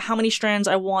figure out how many strands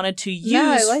I wanted to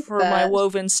use for my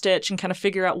woven stitch and kind of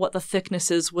figure out what the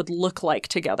thicknesses would look like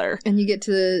together. And you get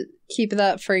to keep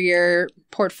that for your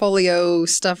portfolio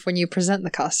stuff when you present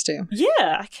the costume.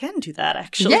 Yeah, I can do that,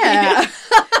 actually. Yeah.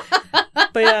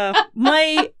 But yeah,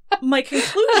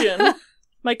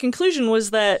 my conclusion was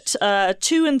that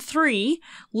 2 and 3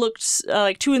 looked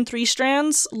like 2 and 3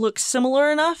 strands looked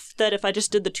similar enough that if I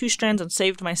just did the 2 strands and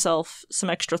saved myself some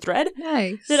extra thread,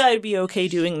 that I'd be okay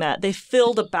doing that. They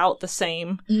filled about the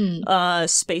same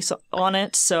space on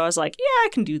it, so I was like, yeah, I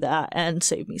can do that and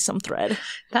save me some thread.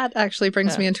 That actually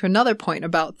brings me into another point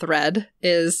about thread,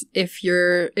 is if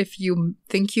you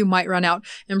think you might run out,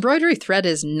 embroidery thread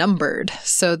is numbered,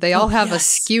 so they all have a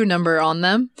SKU number on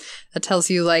them that tells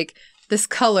you, like, this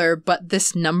color, but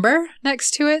this number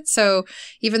next to it. So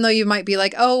even though you might be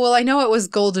like, oh, well, I know it was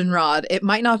goldenrod, it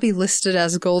might not be listed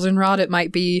as goldenrod. It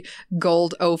might be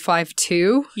gold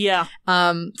 052. Yeah.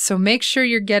 So make sure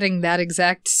you're getting that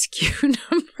exact SKU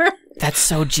number. That's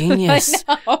so genius.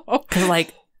 Because,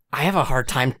 like, I have a hard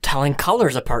time telling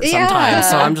colors apart sometimes.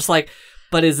 So I'm just like,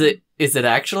 but is it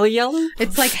actually yellow?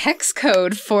 It's like hex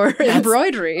code for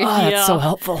embroidery. Oh, that's so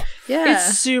helpful. Yeah.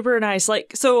 It's super nice.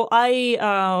 Like, so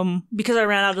I, because I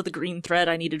ran out of the green thread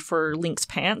I needed for Link's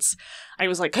pants, I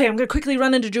was like, hey, I'm going to quickly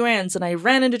run into Joann's. And I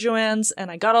ran into Joann's and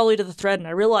I got all the way to the thread and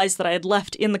I realized that I had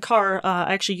left in the car,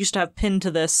 I actually used to have pinned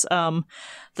to this,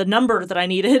 the number that I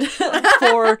needed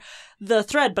for the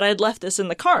thread, but I had left this in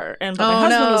the car, and my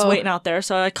husband was waiting out there,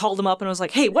 so I called him up and was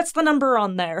like, hey, what's the number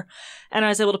on there? And I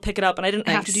was able to pick it up, and I didn't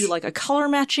have to do, like, a color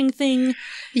matching thing.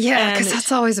 Yeah, because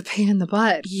that's always a pain in the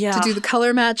butt. Yeah. To do the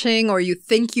color matching, or you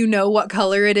think you know what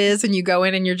color it is, and you go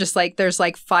in and you're just like, there's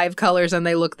like 5 colors and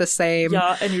they look the same.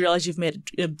 Yeah, and you realize you've made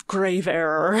a grave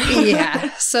error.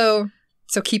 Yeah, so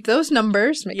So keep those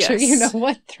numbers. Make sure you know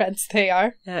what threads they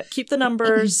are. Yeah, keep the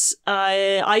numbers.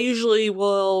 I usually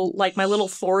will, like my little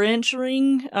 4-inch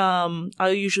ring, I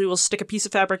usually will stick a piece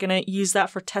of fabric in it, use that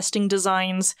for testing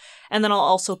designs, and then I'll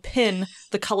also pin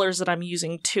the colors that I'm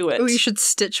using to it. Oh, you should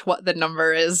stitch what the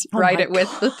number is. Write it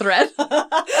with the thread.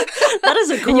 That is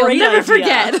a great You'll never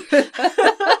idea. forget.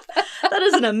 That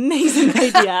is an amazing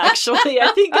idea, actually.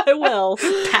 I think I will.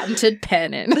 Patented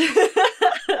penning.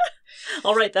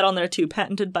 I'll write that on there too.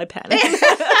 Patented by Penn.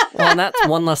 Well, and that's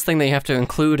one less thing that you have to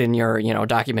include in your,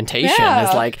 documentation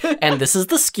is like, and this is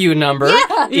the SKU number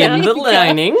in the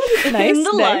lining. Nice. In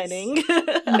the lining.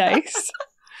 Nice.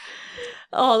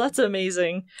 Oh, that's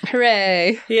amazing.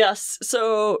 Hooray. Yes.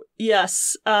 So,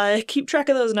 yes, keep track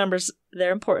of those numbers.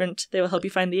 They're important. They will help you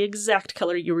find the exact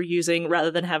color you were using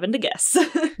rather than having to guess.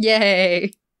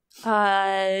 Yay.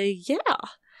 Yeah.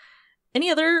 Any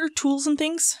other tools and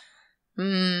things?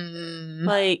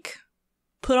 Like,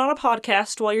 put on a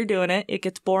podcast while you're doing it. It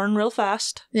gets boring real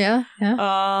fast. Yeah.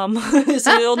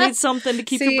 So you'll need something to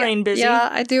keep your brain busy. Yeah,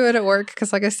 I do it at work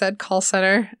because, like I said, call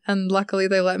center, and luckily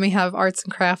they let me have arts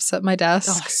and crafts at my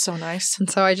desk. Oh, so nice. And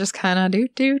so I just kind of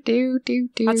do.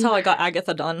 That's how I got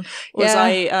Agatha done.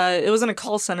 It wasn't a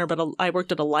call center, but I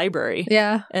worked at a library.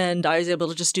 Yeah. And I was able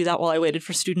to just do that while I waited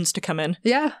for students to come in.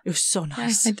 Yeah. It was so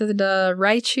nice. I did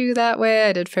Raichu that way.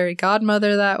 I did Fairy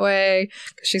Godmother that way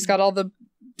because she's got all the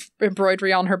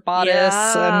embroidery on her bodice.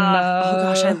 Yeah. And, oh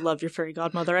gosh, I love your Fairy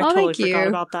Godmother. I totally forgot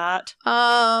about that.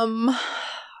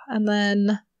 And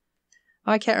then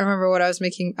I can't remember what I was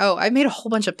making. Oh, I made a whole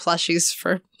bunch of plushies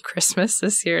for Christmas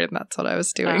this year, and that's what I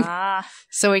was doing.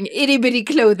 Sewing itty bitty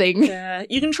clothing. Yeah,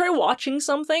 you can try watching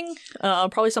something.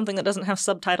 Probably something that doesn't have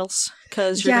subtitles,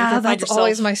 because you're gonna find yourself.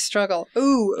 Always my struggle.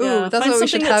 Ooh, that's what we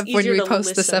should have when we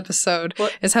post this episode.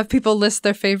 Is have people list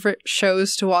their favorite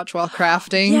shows to watch while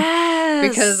crafting. Yes,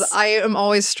 because I am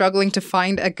always struggling to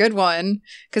find a good one.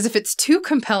 Because if it's too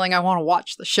compelling, I want to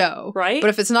watch the show. Right.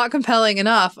 But if it's not compelling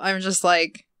enough, I'm just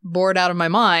like bored out of my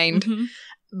mind. Mm-hmm.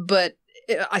 But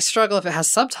I struggle if it has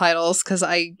subtitles because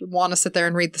I want to sit there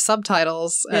and read the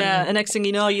subtitles. And next thing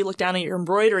you know, you look down at your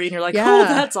embroidery and you're like, oh,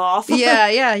 that's off.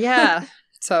 Yeah.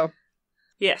 So.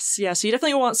 Yes. So you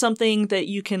definitely want something that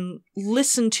you can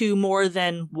listen to more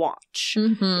than watch.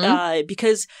 Mm-hmm.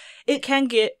 Because it can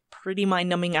get pretty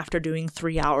mind-numbing after doing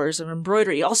 3 hours of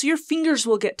embroidery. Also, your fingers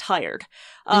will get tired.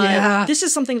 This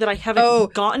is something that I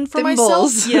haven't gotten for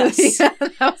thimbles. myself. Yes. Yeah,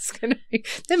 that was going to be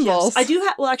thimbles. Yes.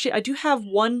 I do have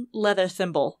one leather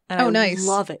thimble, and I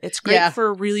love it. It's great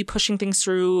for really pushing things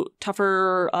through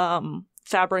tougher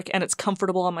fabric, and it's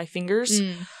comfortable on my fingers.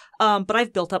 But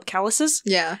I've built up calluses.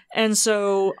 Yeah. And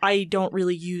so I don't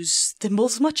really use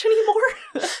thimbles much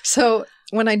anymore. So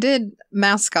when I did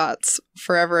mascots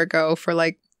forever ago for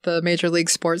like the major league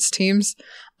sports teams,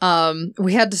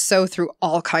 we had to sew through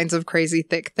all kinds of crazy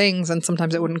thick things, and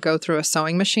sometimes it wouldn't go through a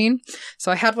sewing machine.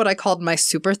 So I had what I called my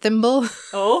super thimble.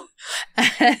 Oh.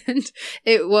 And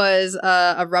it was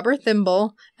a rubber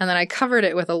thimble, and then I covered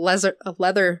it with a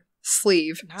leather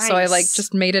sleeve. Nice. So I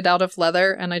just made it out of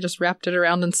leather, and I just wrapped it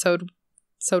around and sewed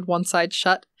one side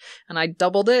shut, and I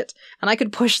doubled it, and I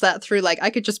could push that through.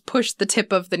 I could just push the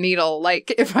tip of the needle,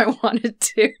 if I wanted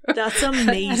to. That's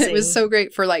amazing. And it was so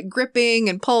great for gripping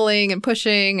and pulling and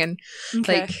pushing and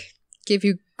give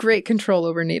you great control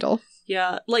over needle.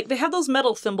 Yeah, they have those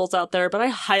metal thimbles out there, but I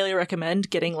highly recommend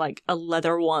getting a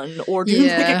leather one or doing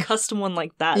a custom one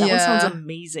like that. That one sounds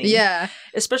amazing. Yeah.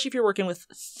 Especially if you're working with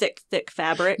thick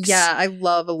fabrics. Yeah, I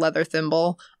love a leather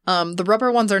thimble. The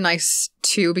rubber ones are nice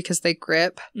too because they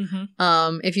grip.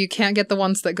 Mm-hmm. If you can't get the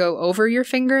ones that go over your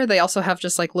finger, they also have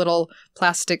just little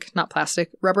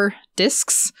rubber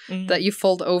discs that you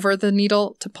fold over the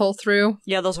needle to pull through.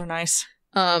 Yeah, those are nice.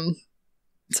 So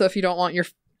if you don't want your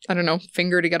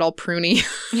finger to get all pruny,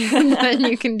 then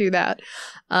you can do that.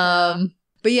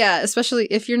 But yeah, especially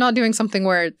if you're not doing something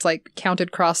where it's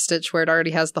counted cross stitch where it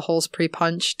already has the holes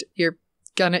pre-punched, your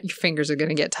fingers are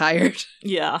gonna get tired.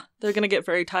 Yeah, they're gonna get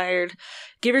very tired.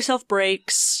 Give yourself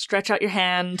breaks, stretch out your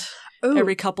hand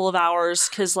every couple of hours,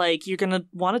 because you're gonna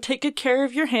want to take good care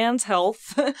of your hand's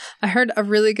health. I heard a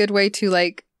really good way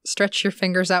to stretch your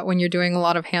fingers out when you're doing a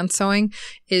lot of hand sewing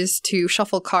is to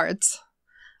shuffle cards.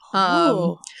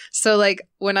 So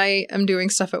when I am doing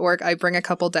stuff at work, I bring a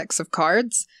couple decks of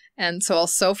cards, and so I'll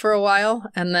sew for a while,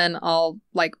 and then I'll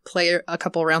play a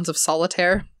couple rounds of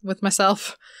solitaire with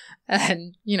myself,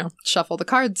 and shuffle the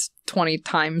cards 20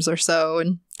 times or so.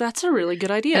 And that's a really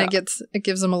good idea. And it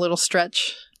gives them a little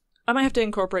stretch. I might have to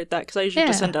incorporate that because I usually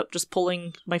just end up just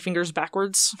pulling my fingers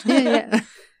backwards. Yeah.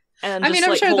 And I'm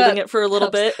sure holding it for a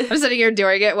little bit. I'm sitting here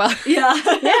doing it well.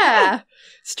 Yeah. Yeah.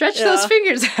 Stretch those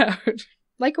fingers out.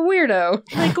 like a weirdo.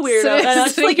 Like a weirdo. So,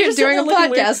 sitting like here doing a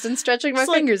podcast and stretching my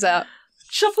fingers out.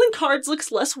 Shuffling cards looks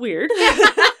less weird.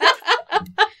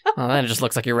 Well, then it just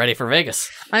looks like you're ready for Vegas.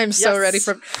 I'm so ready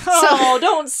for... Oh,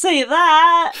 don't say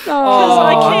that. Oh,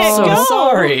 I can't I'm so go.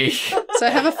 sorry. So I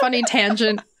have a funny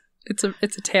tangent. It's a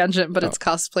tangent, but it's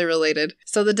cosplay related.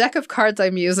 So the deck of cards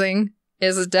I'm using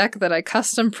is a deck that I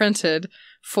custom printed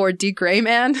for D. Gray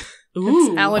Man.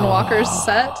 It's Alan Walker's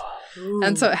set. Ooh.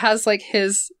 And so it has like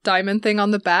his diamond thing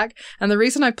on the back. And the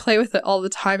reason I play with it all the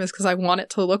time is because I want it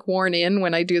to look worn in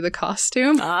when I do the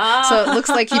costume. So it looks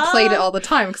like he played it all the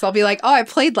time. Because I'll be like, oh, I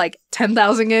played like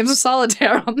 10,000 games of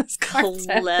solitaire on this card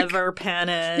deck. Clever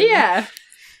Pannon. Yeah.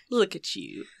 Look at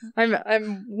you.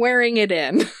 I'm wearing it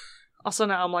in. Also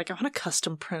now I'm like, I want to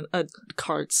custom print a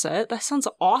card set. That sounds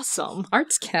awesome.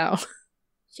 Arts Cow.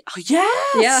 Oh,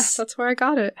 yes! Yeah, that's where I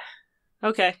got it.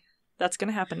 Okay. That's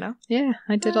gonna happen now. Yeah,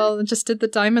 I just did the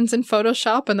diamonds in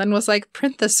Photoshop and then was like,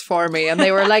 print this for me. And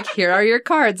they were like, here are your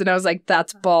cards. And I was like,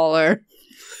 that's baller.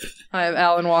 I have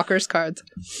Alan Walker's cards.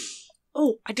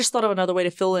 Oh, I just thought of another way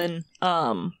to fill in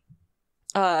color.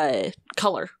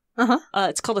 Uh-huh.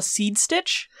 It's called a seed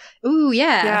stitch. Ooh,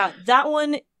 yeah. Yeah, that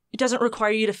one, it doesn't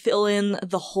require you to fill in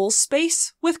the whole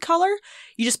space with color.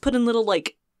 You just put in little,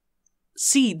 like,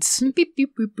 seeds. Beep,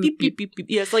 beep, boop, boop, beep, beep, beep, beep.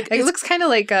 Yeah, it looks kind of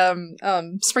like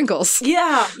sprinkles.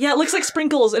 Yeah, it looks like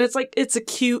sprinkles, and it's a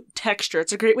cute texture.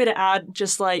 It's a great way to add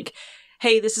just like,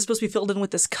 hey, this is supposed to be filled in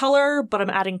with this color, but I'm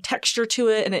adding texture to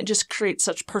it, and it just creates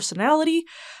such personality.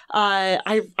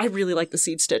 I really like the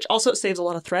seed stitch. Also, it saves a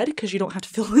lot of thread because you don't have to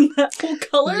fill in that whole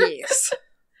color. Yes.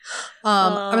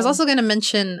 I was also going to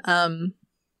mention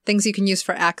things you can use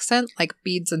for accent, like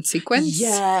beads and sequins.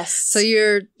 Yes. So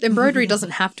your embroidery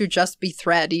doesn't have to just be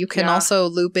thread. You can also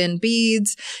loop in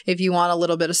beads. If you want a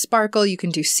little bit of sparkle, you can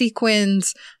do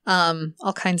sequins,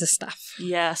 all kinds of stuff.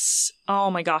 Yes. Oh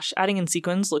my gosh. Adding in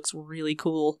sequins looks really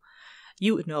cool.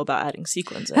 You would know about adding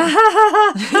sequins in.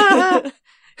 The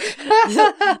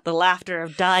laughter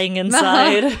of dying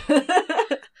inside.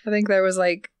 I think there was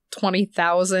like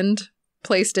 20,000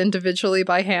 placed individually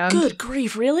by hand. Good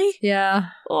grief, really? Yeah.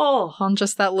 Oh. On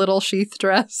just that little sheath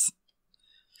dress.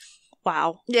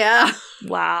 Wow. Yeah.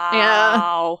 Wow. Yeah.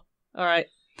 All right.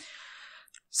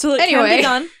 So it anyway.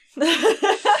 can be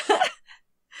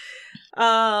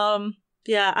done.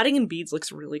 Yeah, adding in beads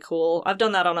looks really cool. I've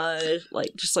done that on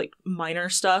just minor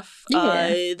stuff.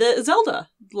 Yeah. The Zelda.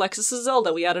 Lexus's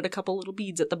Zelda. We added a couple little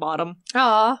beads at the bottom.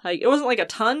 Aw. Like, it wasn't like a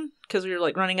ton because we were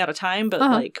like running out of time, but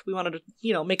like we wanted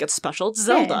to, make it special. It's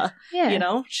Zelda.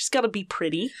 Yeah. She's got to be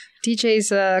pretty.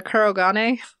 DJ's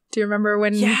Kurogane. Do you remember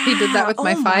when he did that with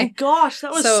my Fi? Oh my gosh,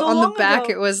 that was so on long the back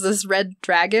ago. It was this red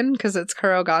dragon because it's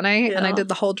Kurogane, and I did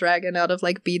the whole dragon out of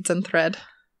like beads and thread.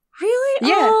 Really?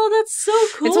 Yeah. Oh, that's so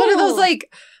cool. It's one of those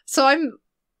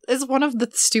it's one of the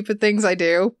stupid things I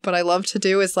do, but I love to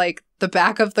do is like the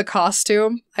back of the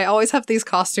costume. I always have these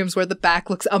costumes where the back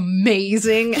looks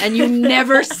amazing and you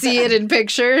never see it in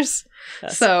pictures.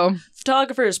 Yes. So,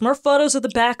 photographers, more photos of the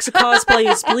backs of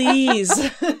cosplays, please.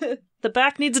 The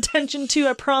back needs attention too,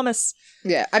 I promise.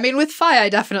 Yeah, I mean, with Fi, I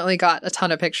definitely got a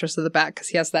ton of pictures of the back because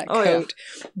he has that coat.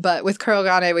 Yeah. But with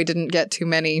Kurogane, we didn't get too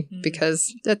many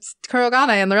because it's Kurogane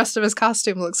and the rest of his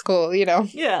costume looks cool,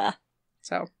 Yeah.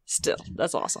 So. Still,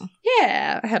 that's awesome.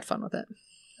 Yeah, I had fun with it.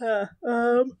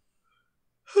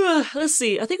 Let's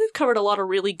see. I think we've covered a lot of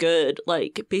really good,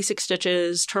 like, basic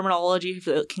stitches, terminology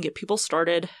that can get people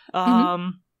started.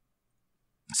 So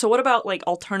what about, like,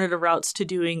 alternative routes to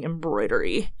doing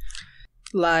embroidery?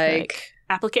 Like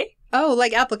applique? Oh,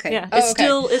 like applique. Yeah, it's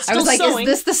still I was like, sewing.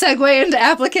 Is this the segue into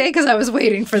applique? Because I was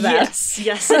waiting for that.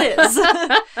 Yes, it is.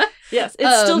 Yes,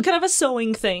 it's still kind of a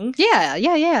sewing thing.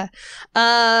 Yeah.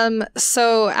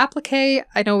 So applique,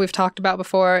 I know we've talked about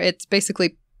before. It's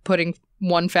basically putting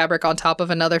one fabric on top of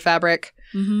another fabric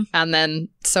and then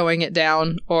sewing it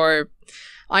down or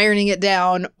ironing it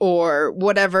down or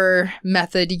whatever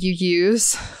method you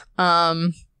use.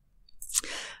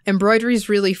 Embroidery is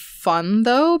really fun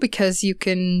though because you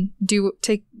can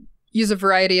use a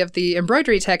variety of the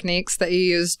embroidery techniques that you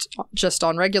used just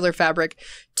on regular fabric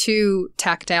to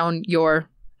tack down your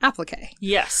applique.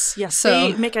 Yes.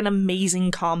 So, they make an amazing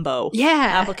combo.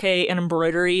 Yeah. Applique and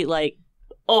embroidery, like,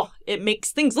 it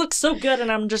makes things look so good, and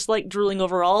I'm just, like, drooling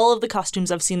over all of the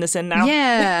costumes I've seen this in now.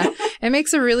 Yeah. It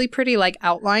makes a really pretty, like,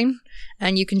 outline,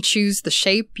 and you can choose the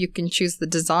shape, you can choose the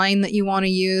design that you want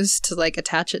to use to, like,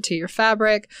 attach it to your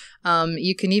fabric.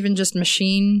 You can even just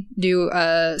do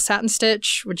a satin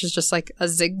stitch, which is just, like, a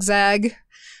zigzag,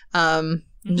 and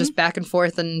just back and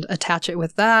forth and attach it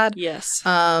with that. Yes.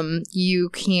 You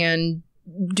can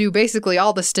do basically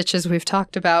all the stitches we've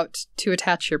talked about to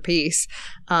attach your piece.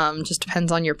 Just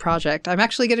depends on your project. I'm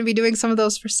actually going to be doing some of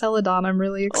those for Celadon. I'm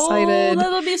really excited. Oh,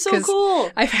 that'll be so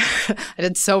cool. I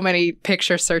did so many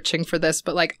picture searching for this,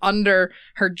 but like under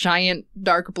her giant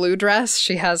dark blue dress,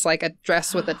 she has like a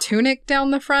dress with a tunic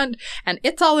down the front, and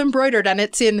it's all embroidered, and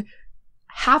it's in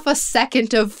half a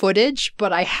second of footage,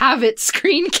 but I have it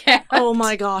screen capped. Oh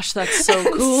my gosh, that's so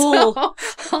cool. So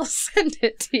I'll send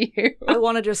it to you. I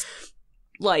want to just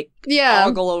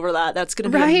ogle over that. That's gonna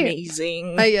be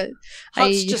amazing.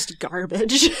 Hut's just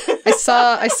garbage.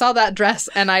 I saw that dress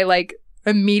and I like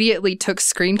immediately took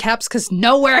screen caps because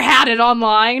nowhere had it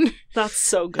online. That's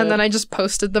so good. And then I just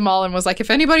posted them all and was like, if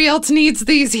anybody else needs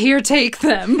these, here, take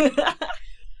them.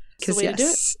 Because do it.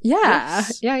 Yeah.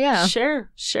 Share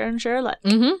that.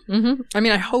 I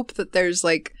mean, I hope that there's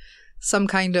like some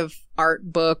kind of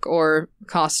art book or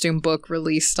costume book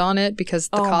released on it, because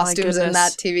the costumes in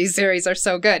that TV series are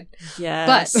so good.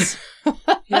 Yes.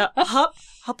 But yeah,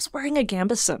 Hup's wearing a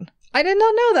gambeson. I did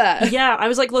not know that. Yeah, I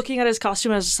was like looking at his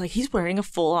costume and I was just like, he's wearing a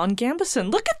full-on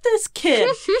gambeson. Look at this kid.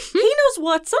 He knows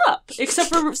what's up. Except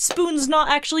for spoons not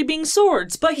actually being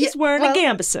swords, but he's wearing a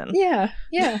gambeson. Yeah.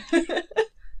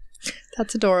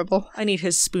 That's adorable. I need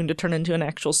his spoon to turn into an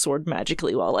actual sword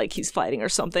magically while like he's fighting or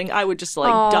something. I would just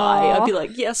like die. I'd be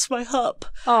like, yes, my Hup.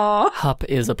 Aww. Hup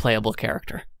is a playable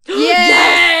character.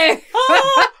 Yay!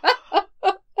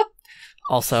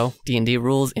 Also, D&D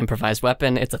rules, improvised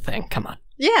weapon, it's a thing. Come on.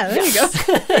 Yeah, there you go.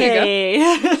 There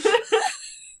you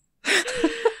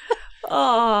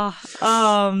go.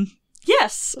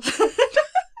 Yes.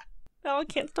 Now I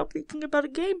can't stop thinking about a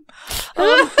game.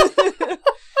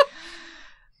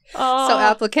 So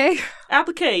applique?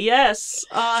 Applique, yes.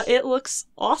 It looks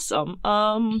awesome.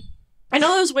 I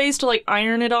know there's ways to like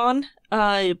iron it on,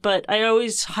 but I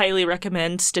always highly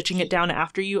recommend stitching it down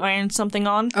after you iron something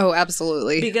on. Oh,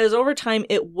 absolutely. Because over time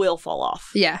it will fall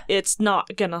off. Yeah. It's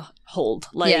not gonna hold.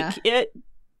 Like, it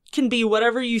can be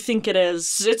whatever you think it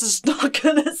is. It's not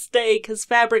gonna stay because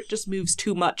fabric just moves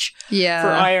too much for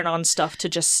iron-on stuff to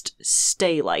just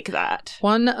stay like that.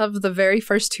 One of the very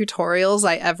first tutorials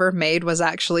I ever made was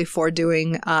actually for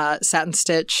doing satin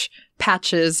stitch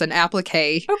patches and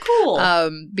applique. Oh,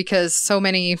 cool. Because so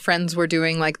many friends were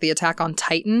doing like the Attack on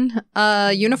Titan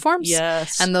uniforms.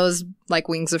 Yes. And those like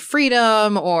Wings of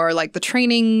Freedom or like the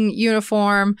training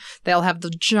uniform, they'll have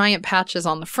the giant patches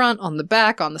on the front, on the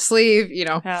back, on the sleeve, you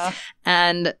know. Yeah.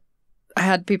 And I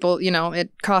had people, you know,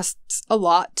 it costs a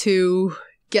lot to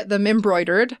get them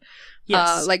embroidered.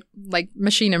 Yes. Like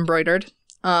machine embroidered.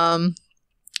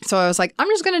 So I was like, I'm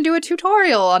just going to do a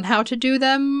tutorial on how to do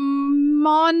them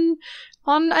on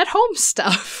at home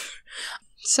stuff.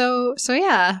 So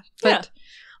yeah, but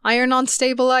iron-on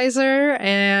stabilizer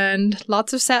and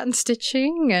lots of satin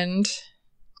stitching and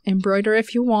embroider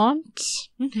if you want,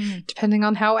 depending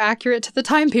on how accurate to the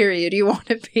time period you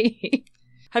want it to be.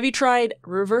 Have you tried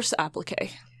reverse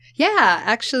applique? Yeah,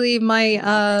 actually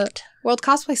my World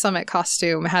Cosplay Summit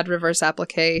costume had reverse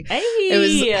applique. Hey! It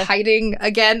was hiding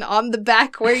again on the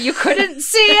back where you couldn't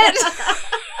see it.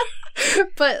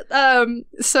 But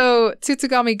so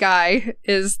Tsutsugami Guy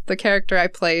is the character I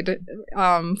played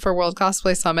for World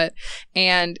Cosplay Summit,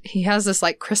 and he has this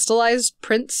like crystallized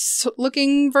prince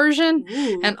looking version.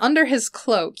 Ooh. And under his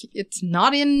cloak, it's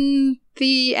not in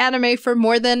the anime for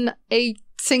more than a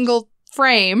single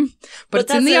frame, but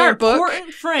it's in the art book.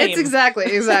 Frame. It's exactly.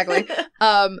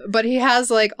 But he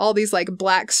has like all these like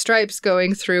black stripes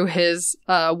going through his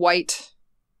white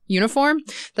uniform.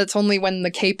 That's only when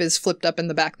the cape is flipped up in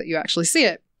the back that you actually see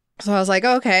it. So I was like,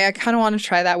 okay, I kind of want to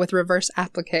try that with reverse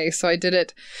applique. So I did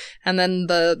it. And then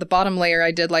the bottom layer,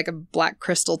 I did like a black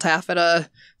crystal taffeta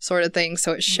sort of thing.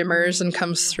 So it shimmers and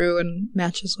comes through and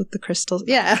matches with the crystals.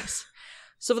 Yeah.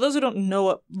 So for those who don't know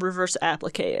what reverse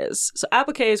applique is, so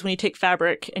applique is when you take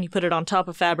fabric and you put it on top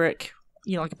of fabric,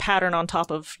 you know, like a pattern on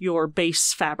top of your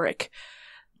base fabric.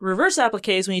 Reverse applique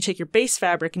is when you take your base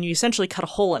fabric and you essentially cut a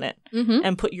hole in it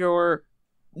and put your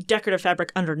decorative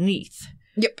fabric underneath.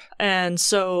 Yep. And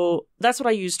so that's what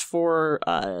I used for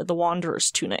the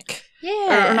Wanderer's tunic.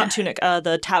 Yeah. Or not tunic,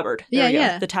 the tabard. There we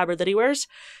go. The tabard that he wears.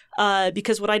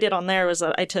 Because what I did on there was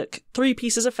that I took 3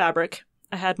 pieces of fabric.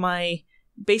 I had my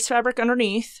base fabric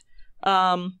underneath.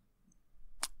 Well,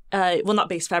 not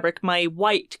base fabric, my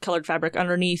white colored fabric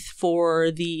underneath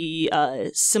for the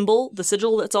symbol, the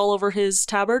sigil that's all over his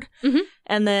tabard.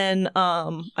 And then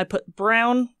I put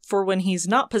brown for when he's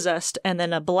not possessed, and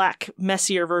then a black,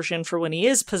 messier version for when he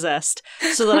is possessed,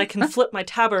 so that I can flip my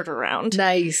tabard around.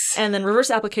 Nice. And then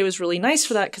reverse applique was really nice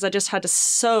for that, because I just had to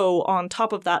sew on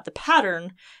top of that the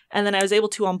pattern, and then I was able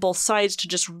to, on both sides, to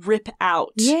just rip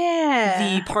out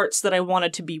the parts that I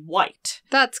wanted to be white.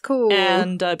 That's cool.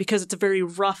 And because it's a very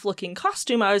rough-looking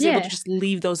costume, I was able to just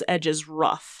leave those edges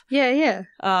rough. Yeah.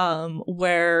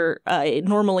 Where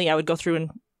normally I would go through and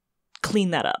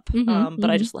clean that up. But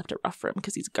I just left it rough for him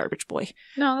because he's a garbage boy.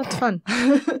 No, that's fun.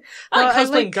 I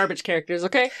like garbage characters,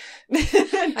 okay?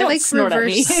 Don't I like snort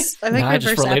reverse. at me. I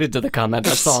just related to the comment,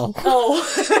 that's all.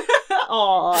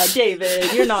 Aw,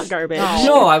 David, you're not garbage.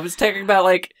 No, I was talking about,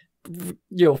 like,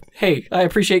 hey, I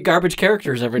appreciate garbage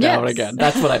characters every now and again.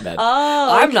 That's what I meant.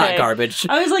 I'm not garbage.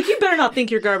 I was like, you better not think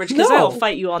you're garbage, because I will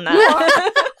fight you on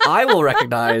that. I will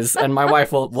recognize, and my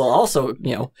wife will also,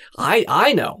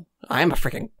 I know. I am a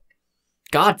freaking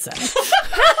godsend.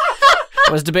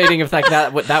 I was debating if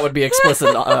that would be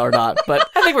explicit or not, but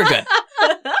I think we're good.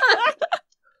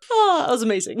 Oh, that was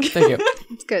amazing. Thank you.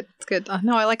 It's good.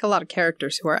 No, I like a lot of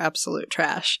characters who are absolute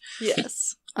trash.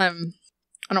 Yes. I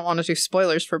don't want to do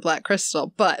spoilers for Black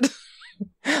Crystal, but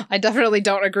I definitely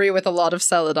don't agree with a lot of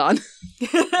Celadon.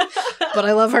 But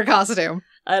I love her costume.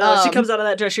 I know. She comes out of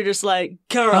that dress, you're just like,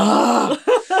 girl.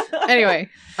 Anyway,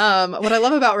 what I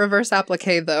love about reverse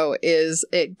applique, though, is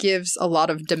it gives a lot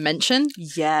of dimension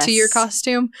to your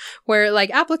costume. Where, like,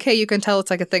 applique, you can tell it's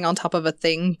like a thing on top of a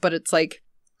thing, but it's like,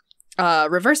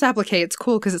 reverse applique, it's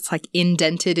cool because it's like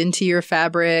indented into your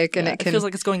fabric, and it feels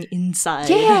like it's going inside.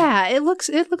 Yeah, it looks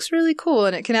really cool,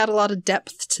 and it can add a lot of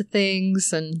depth to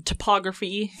things and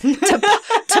topography.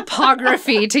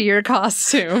 Topography to your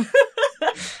costume.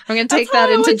 I'm gonna take that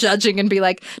into judging and be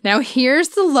like, now here's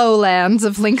the lowlands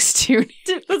of Link's Tunic.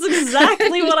 Dude, that's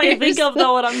exactly what I think of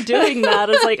though when I'm doing that.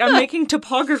 It's like I'm making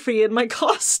topography in my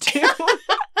costume.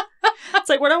 It's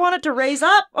like, where do I want it to raise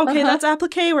up? Okay, that's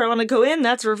applique. Where I want to go in,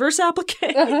 that's reverse applique.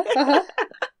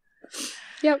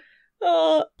 Yep.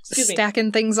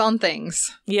 Stacking things on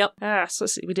things. Yep. So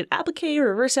let's see. We did applique,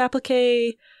 reverse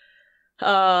applique.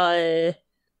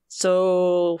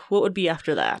 So what would be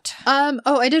after that?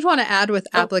 I did want to add with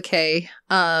applique.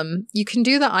 You can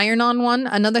do the iron-on one.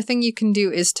 Another thing you can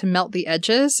do is to melt the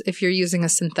edges if you're using a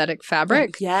synthetic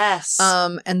fabric. Yes.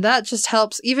 And that just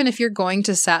helps, even if you're going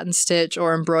to satin stitch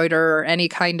or embroider or any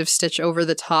kind of stitch over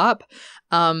the top,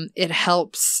 it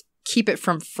helps keep it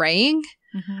from fraying.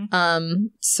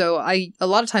 So a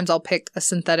lot of times I'll pick a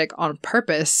synthetic on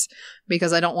purpose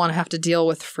because I don't want to have to deal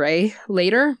with fray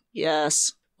later.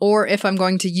 Yes. Or if I'm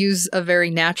going to use a very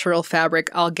natural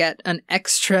fabric, I'll get an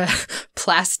extra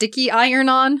plasticky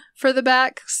iron-on for the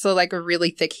back. So like a really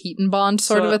thick heat and bond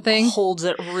sort of a thing. Holds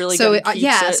it really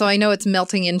good. So I know it's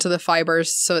melting into the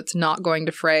fibers, so it's not going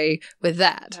to fray with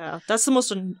that. Yeah, that's the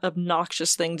most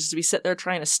obnoxious thing, just to be sitting there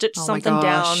trying to stitch something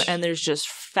down and there's just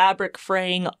fabric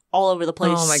fraying all over the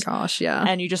place. Oh my gosh, yeah.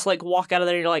 And you just like walk out of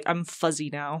there and you're like, I'm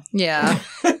fuzzy now. Yeah.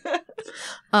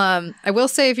 I will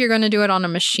say if you're going to do it on a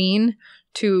machine,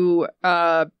 to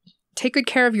take good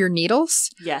care of your needles.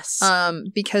 Yes.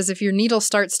 Because if your needle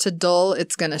starts to dull,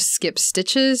 it's going to skip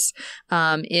stitches.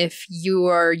 If you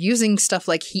are using stuff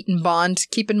like heat and bond,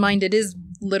 keep in mind it is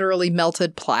literally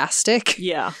melted plastic.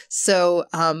 Yeah. So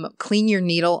clean your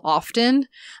needle often.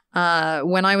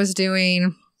 When I was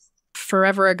doing,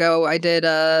 forever ago, I did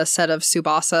a set of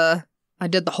Tsubasa. I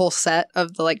did the whole set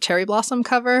of the like cherry blossom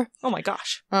cover. Oh my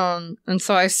gosh. And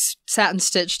so I satin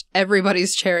stitched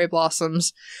everybody's cherry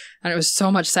blossoms, and it was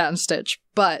so much satin stitch.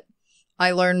 But I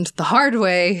learned the hard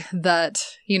way that,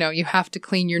 you have to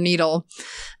clean your needle.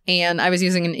 And I was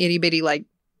using an itty bitty like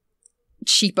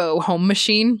cheapo home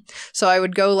machine. So I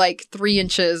would go like 3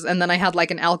 inches, and then I had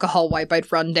like an alcohol wipe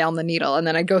I'd run down the needle. And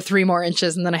then I'd go 3 more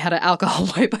inches, and then I had an alcohol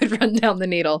wipe I'd run down the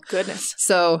needle. Goodness.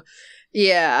 So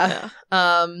yeah.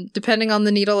 Depending on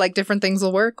the needle, like different things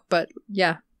will work, but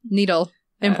yeah, needle,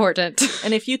 important.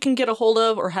 And if you can get a hold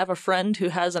of or have a friend who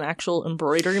has an actual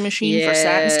embroidery machine for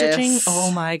satin stitching,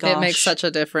 oh my gosh. It makes such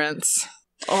a difference.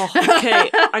 Oh, okay.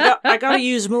 I gotta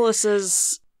use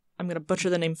Melissa's, I'm gonna butcher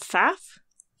the name, Faf?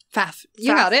 Faf.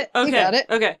 You got it. Okay. You got it.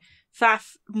 Okay.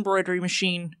 Faf embroidery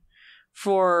machine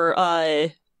for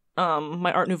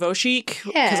my Art Nouveau chic,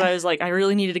 because I was like, I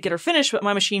really needed to get her finished, but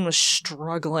my machine was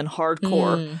struggling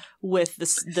hardcore with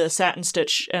the satin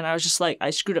stitch, and I was just like, I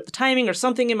screwed up the timing or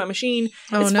something in my machine.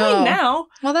 Oh, it's no. fine now.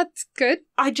 Well, that's good.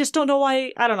 I just don't know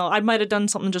why. I don't know. I might have done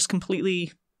something just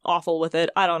completely awful with it.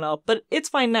 I don't know, but it's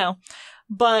fine now.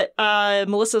 But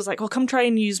Melissa was like, well, come try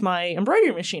and use my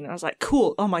embroidery machine. And I was like,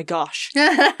 cool. Oh my gosh.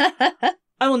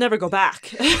 I will never go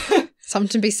back. Something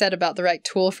to be said about the right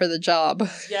tool for the job.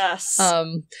 Yes.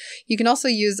 You can also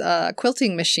use a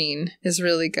quilting machine is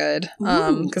really good.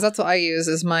 Because that's what I use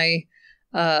is my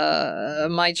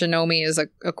Janome is a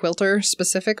quilter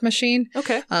specific machine.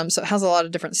 Okay. So it has a lot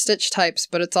of different stitch types,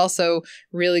 but it's also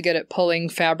really good at pulling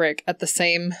fabric at the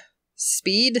same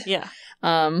speed. Yeah.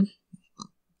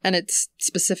 And it's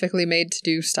specifically made to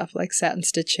do stuff like satin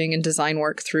stitching and design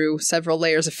work through several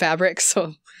layers of fabric.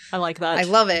 So I like that. I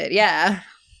love it. Yeah.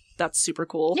 That's super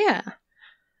cool. Yeah.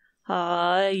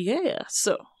 Yeah.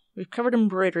 So we've covered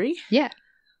embroidery. Yeah.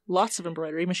 Lots of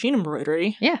embroidery, machine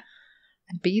embroidery. Yeah.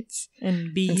 And beads.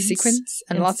 And beads. And sequins.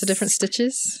 And lots of different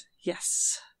stitches.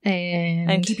 Yes.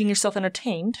 And keeping yourself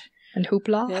entertained. And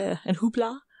hoopla. Yeah. And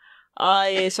hoopla.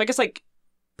 So I guess like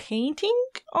painting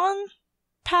on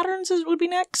patterns would be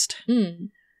next.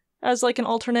 As like an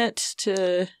alternate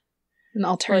to... An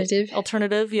alternative. Like,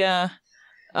 alternative, yeah.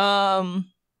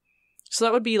 So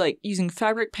that would be like using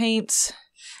fabric paints.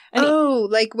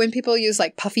 Like when people use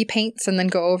like puffy paints and then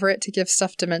go over it to give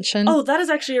stuff dimension. Oh, that is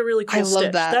actually a really cool stitch. I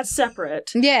love that. That's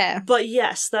separate. Yeah. But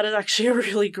yes, that is actually a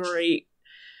really great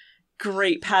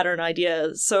pattern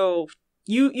idea. So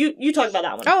you talk about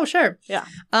that one. Oh, sure. Yeah.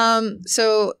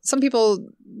 So some people,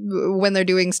 when they're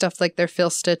doing stuff like their fill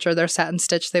stitch or their satin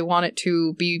stitch, they want it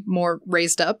to be more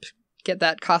raised up. Get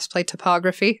that cosplay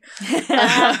topography.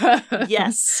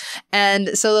 Yes. And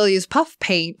so they'll use puff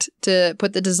paint to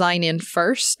put the design in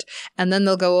first, and then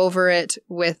they'll go over it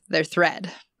with their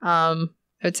thread. I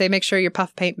would say make sure your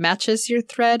puff paint matches your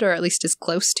thread, or at least is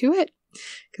close to it,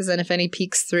 because then if any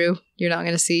peeks through, you're not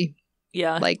going to see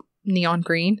like neon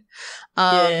green.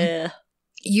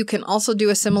 You can also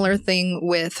do a similar thing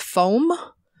with foam.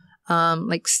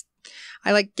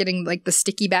 I like getting like the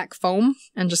sticky back foam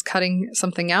and just cutting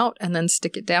something out and then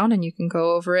stick it down, and you can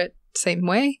go over it same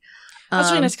way.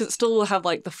 That's really nice because it still will have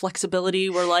like the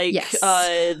flexibility where like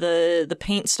the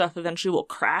paint stuff eventually will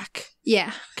crack.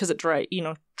 Yeah, because it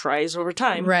dries over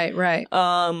time. Right.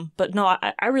 But no,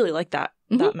 I really like that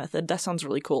method. That sounds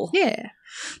really cool. Yeah.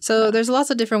 So there's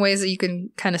lots of different ways that you can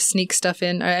kind of sneak stuff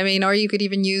in. I mean, or you could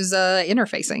even use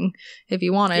interfacing if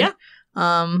you wanted.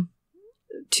 Yeah.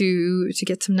 To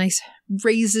get some nice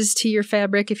raises to your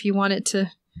fabric if you want it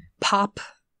to pop.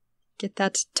 Get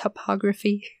that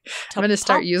topography. I'm going to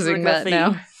start using that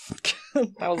now.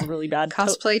 That was really bad.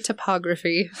 Cosplay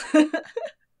topography. So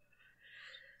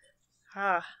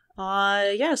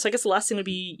I guess the last thing would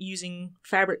be using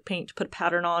fabric paint to put a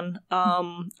pattern on.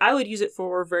 I would use it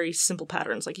for very simple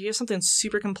patterns. Like if you have something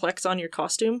super complex on your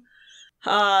costume,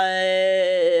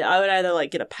 I would either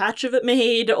like get a patch of it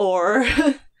made or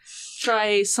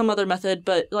try some other method,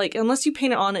 but like unless you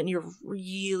paint it on and you're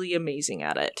really amazing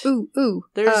at it.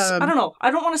 There's I don't know.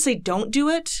 I don't want to say don't do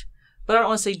it, but I don't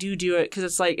want to say do it because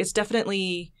it's like it's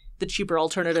definitely the cheaper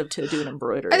alternative to do an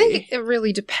embroidery. I think it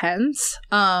really depends.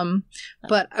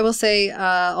 But I will say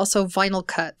also vinyl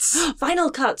cuts.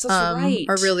 Vinyl cuts, that's right.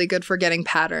 Are really good for getting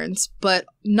patterns, but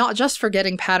not just for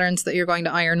getting patterns that you're going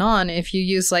to iron on. If you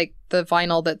use like the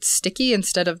vinyl that's sticky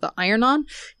instead of the iron-on,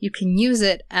 you can use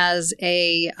it as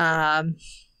a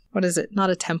what is it? Not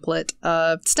a template,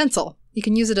 stencil. You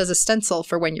can use it as a stencil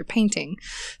for when you're painting.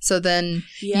 So then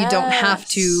you don't have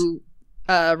to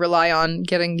rely on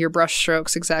getting your brush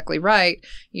strokes exactly right.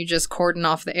 You just cordon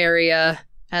off the area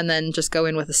and then just go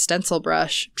in with a stencil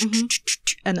brush,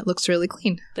 and it looks really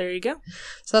clean. There you go.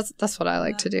 So that's what I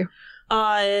like to do.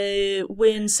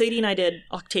 When Sadie and I did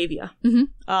Octavia,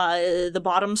 the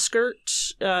bottom skirt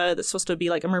that's supposed to be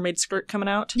like a mermaid skirt coming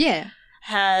out,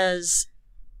 has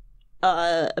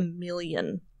a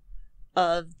million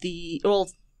of the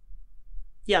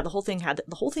the whole thing had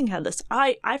this.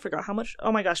 I forgot how much.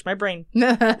 Oh my gosh, my brain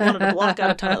wanted to block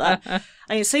out a ton of that.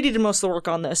 I mean, Sadie did most of the work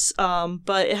on this,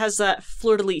 but it has that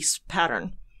fleur-de-lis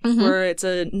pattern where it's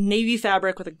a navy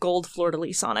fabric with a gold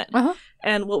fleur-de-lis on it.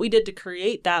 And what we did to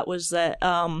create that was that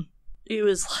it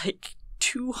was like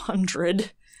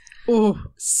 200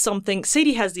 something.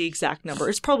 Sadie has the exact number.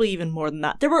 It's probably even more than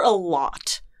that. There were a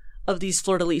lot of these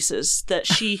fleur-de-lises that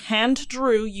she hand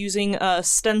drew using a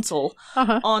stencil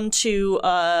onto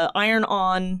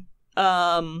iron-on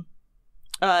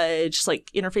just like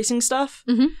interfacing stuff.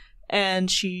 And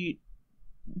she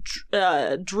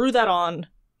drew that on,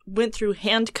 went through,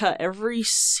 hand cut every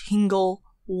single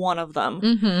one of them,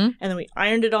 and then we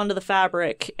ironed it onto the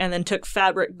fabric and then took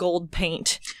fabric gold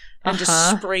paint and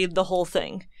just sprayed the whole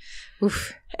thing.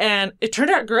 And it turned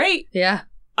out great.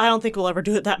 I don't think we'll ever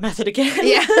do it that method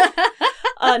again.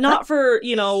 Not for,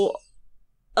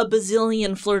 a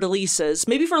bazillion fleur-de-lises.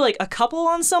 Maybe for like a couple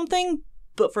on something,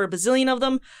 but for a bazillion of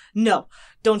them, no.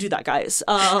 Don't do that, guys.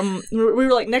 We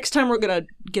were like, next time we're going to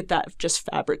get that just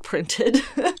fabric printed.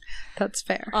 That's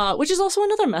fair. Which is also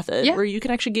another method where you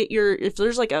can actually get if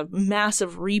there's like a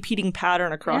massive repeating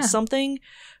pattern across something,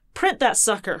 print that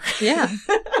sucker. Yeah.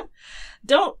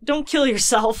 Don't kill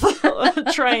yourself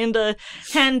trying to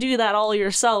hand do that all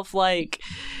yourself. Like,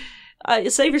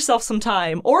 save yourself some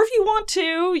time. Or if you want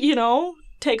to,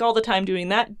 take all the time doing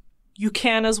that, you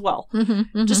can as well.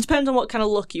 Just depends on what kind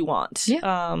of look you want.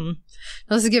 Yeah.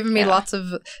 This has given me lots of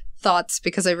thoughts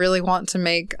because I really want to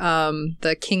make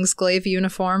the Kingsglaive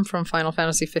uniform from Final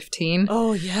Fantasy 15.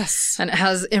 Oh, yes. And it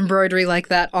has embroidery like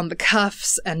that on the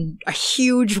cuffs and a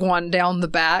huge one down the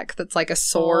back that's like a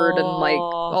sword and like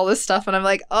all this stuff. And I'm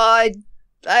like, I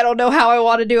don't know how I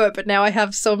want to do it, but now I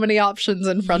have so many options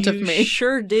in front of me. You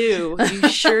sure do. You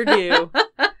sure do.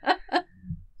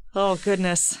 Oh,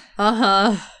 goodness.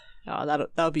 Uh-huh. Oh,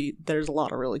 that'll be, there's a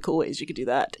lot of really cool ways you could do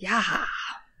that. Yeah.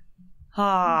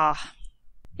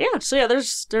 Yeah, so yeah,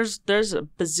 there's a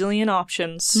bazillion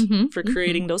options for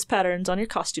creating those patterns on your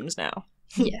costumes now.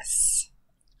 Yes.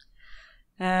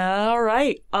 All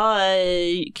right.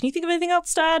 Can you think of anything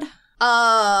else, Dad?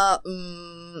 I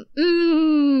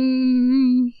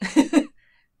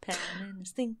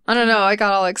don't know. I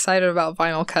got all excited about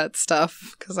Vinyl Cut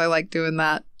stuff because I like doing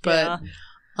that, but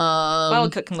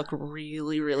Vinyl Cut can look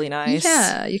really, really nice.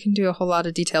 Yeah, you can do a whole lot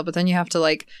of detail, but then you have to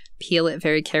like peel it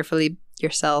very carefully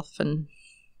yourself, and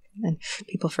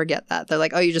people forget that. They're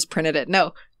like, "Oh, you just printed it."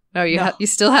 No, you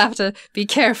still have to be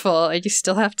careful, and you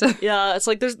still have to. Yeah, it's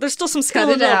like there's still some skill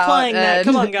in applying that.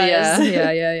 Come on, guys.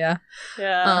 Yeah.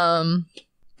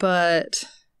 But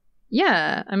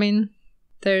yeah, I mean,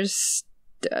 there's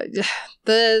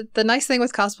the nice thing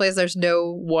with cosplay is there's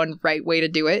no one right way to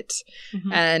do it,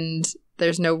 and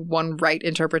there's no one right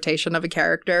interpretation of a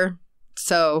character.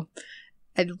 So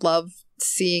I love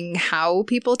seeing how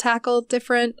people tackle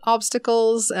different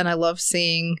obstacles, and I love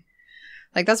seeing,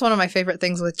 like, that's one of my favorite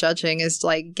things with judging is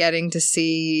like getting to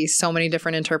see so many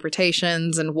different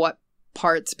interpretations and what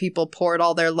parts people poured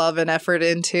all their love and effort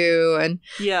into. And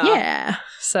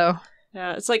so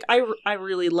it's like I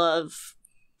really love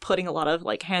putting a lot of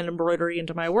like hand embroidery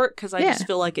into my work because I just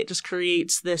feel like it just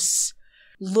creates this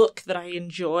look that I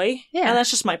enjoy. Yeah. And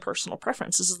that's just my personal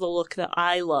preference. This is the look that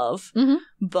I love.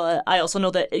 But I also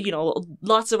know that,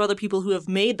 lots of other people who have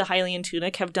made the Hylian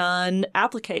tunic have done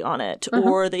applique on it,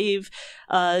 or they've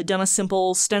done a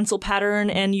simple stencil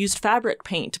pattern and used fabric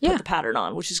paint to put the pattern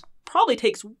on, which probably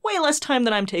takes way less time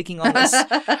than I'm taking on this.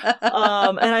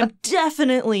 And I'm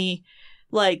definitely...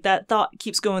 like, that thought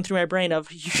keeps going through my brain of,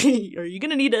 are you going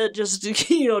to need to just,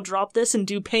 drop this and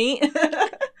do paint?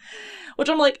 Which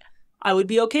I'm like, I would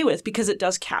be okay with because it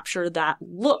does capture that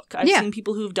look. I've seen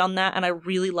people who've done that, and I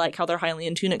really like how their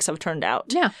Hylian tunics have turned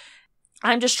out. Yeah.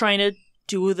 I'm just trying to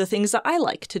do the things that I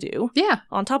like to do. Yeah.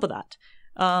 On top of that.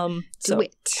 So do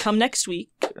it. Come next week,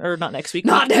 or not next week.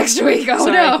 Not next week. Oh,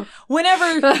 sorry. no.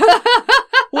 Whenever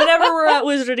we're at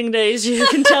Wizarding Days, you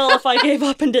can tell if I gave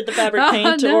up and did the fabric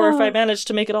paint or if I managed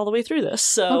to make it all the way through this.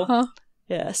 So,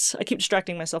 yes, I keep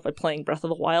distracting myself by playing Breath of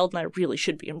the Wild, and I really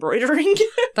should be embroidering.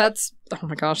 That's, oh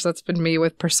my gosh, that's been me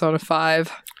with Persona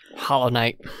 5. Hollow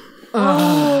Knight.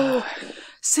 Oh,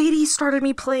 Sadie started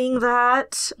me playing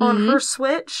that on her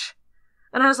Switch,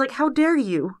 and I was like, how dare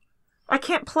you? I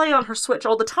can't play on her Switch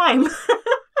all the time.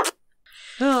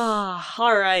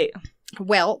 All right.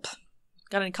 Welp.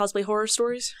 Got any cosplay horror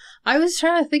stories? I was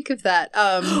trying to think of that.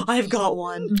 I've got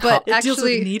one. But it actually, deals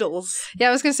with needles. Yeah,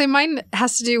 I was going to say mine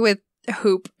has to do with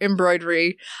hoop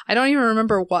embroidery. I don't even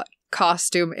remember what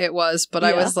costume it was, but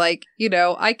I was like,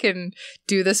 I can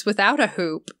do this without a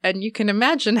hoop. And you can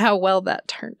imagine how well that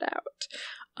turned out.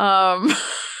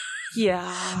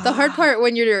 Yeah. The hard part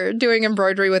when you're doing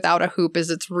embroidery without a hoop is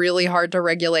it's really hard to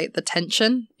regulate the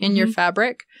tension in your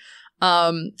fabric.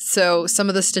 So some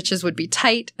of the stitches would be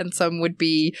tight and some would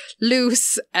be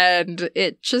loose, and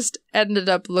it just ended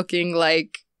up looking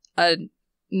like a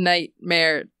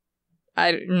nightmare.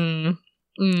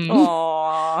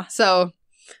 Aww.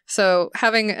 So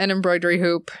having an embroidery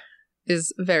hoop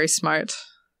is very smart.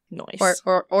 Nice.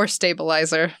 Or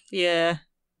stabilizer. Yeah.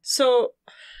 So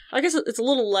I guess it's a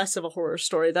little less of a horror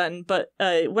story then, but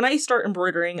when I start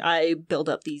embroidering, I build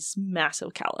up these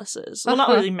massive calluses. Well, not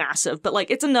really massive, but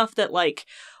like it's enough that like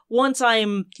once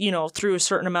I'm, through a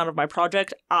certain amount of my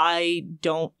project, I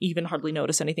don't even hardly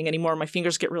notice anything anymore. My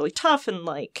fingers get really tough and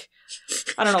like,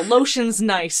 I don't know, lotion's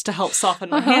nice to help soften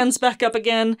my hands back up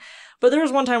again. But there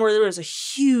was one time where there was a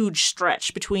huge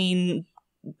stretch between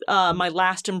my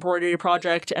last embroidery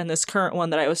project and this current one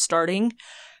that I was starting.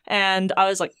 And I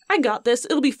was like, I got this.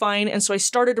 It'll be fine. And so I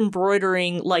started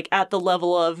embroidering, like, at the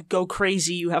level of go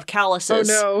crazy, you have calluses.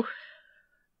 Oh, no.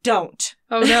 Don't.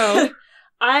 Oh, no.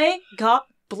 I got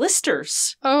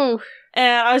blisters. Oh.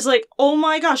 And I was like, oh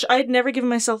my gosh, I had never given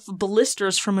myself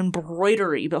blisters from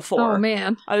embroidery before. Oh,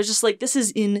 man. I was just like, this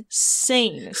is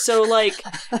insane. So, like,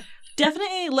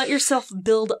 definitely let yourself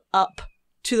build up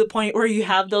to the point where you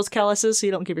have those calluses so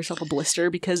you don't give yourself a blister,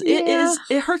 because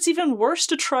it hurts even worse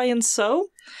to try and sew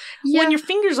when your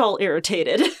finger's all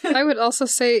irritated. I would also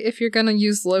say if you're going to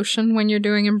use lotion when you're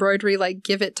doing embroidery, like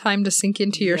give it time to sink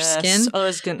into your skin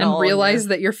and realize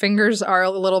that your fingers are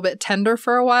a little bit tender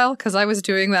for a while, because I was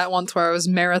doing that once where I was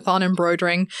marathon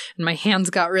embroidering and my hands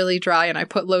got really dry and I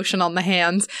put lotion on the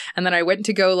hands and then I went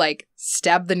to go like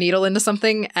stab the needle into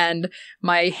something and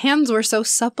my hands were so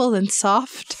supple and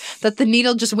soft that the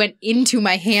needle just went into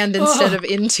my hand instead of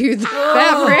into the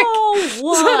fabric.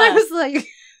 What? So I was like...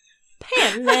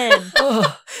 Pan.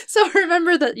 So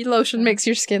remember that lotion makes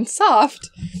your skin soft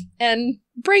and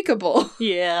breakable.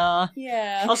 Yeah.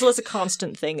 Yeah. Also, that's a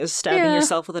constant thing, is stabbing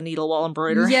yourself with a needle while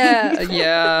embroidering. Yeah.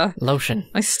 Yeah. Lotion.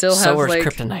 I still have Sower's like...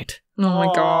 kryptonite. Oh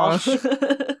my gosh.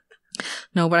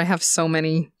 No, but I have so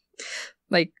many...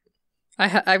 Like,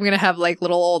 I'm going to have like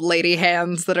little old lady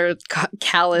hands that are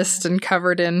calloused and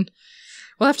covered in...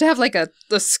 We'll have to have like a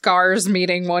scars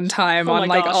meeting one time on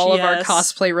like all of our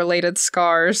cosplay related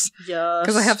scars. Yes.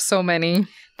 Because I have so many.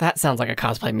 That sounds like a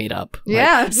cosplay meetup.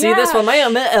 Yeah. Like, see this one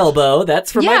on my elbow?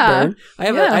 That's for my burn. I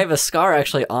have a scar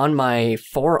actually on my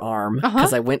forearm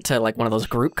because I went to like one of those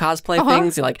group cosplay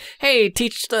things. You're like, hey,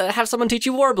 have someone teach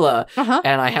you Warbler.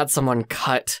 And I had someone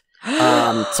cut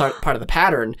part of the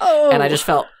pattern. And I just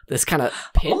felt this kind of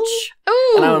pinch.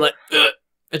 And I was like, ugh.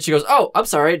 And she goes, oh, I'm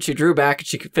sorry. And she drew back and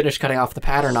she finished cutting off the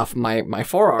pattern off of my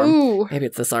forearm. Ooh. Maybe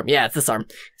it's this arm. Yeah, it's this arm.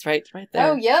 It's right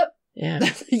there. Oh, yep. Yeah.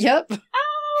 Yep.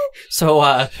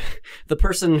 So the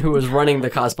person who was running the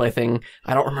cosplay thing,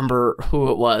 I don't remember who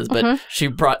it was, but she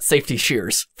brought safety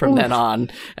shears from then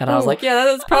on. And I was like, yeah,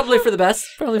 that's probably for the best.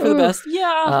 Probably for the best.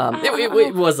 Yeah.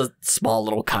 It was a small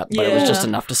little cut, but it was just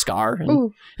enough to scar.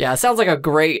 And, yeah, it sounds like a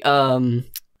great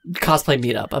cosplay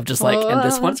meetup of just like, and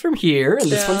this one's from here,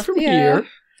 and this one's from here.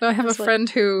 So I have a friend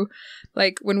who,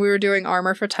 like, when we were doing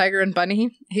armor for Tiger and Bunny,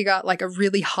 he got, like, a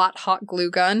really hot glue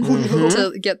gun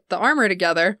to get the armor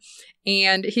together.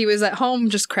 And he was at home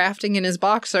just crafting in his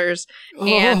boxers,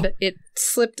 and it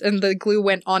slipped and the glue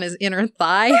went on his inner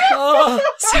thigh.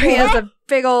 So he has a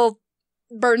big old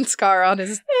burn scar on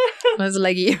his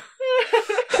leggy.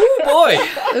 Oh, boy!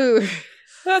 Ooh.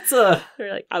 That's they're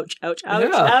like, ouch, ouch,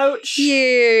 ouch, ouch.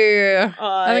 Yeah.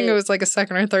 I think it was like a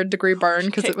 2nd or 3rd degree burn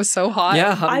because it was so hot.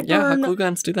 Yeah, hot glue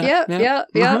guns do that.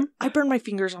 Yeah. I burn my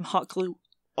fingers on hot glue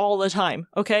all the time,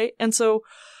 okay? And so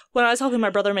when I was helping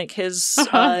my brother make his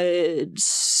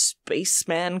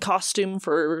spaceman costume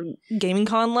for Gaming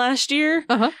Con last year,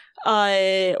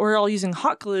 we're all using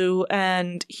hot glue,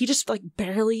 and he just like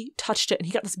barely touched it, and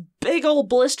he got this big old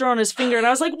blister on his finger, and I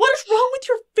was like, what is wrong with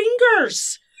your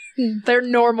fingers? They're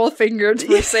normal fingered,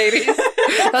 Mercedes.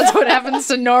 That's what happens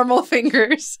to normal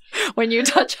fingers when you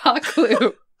touch hot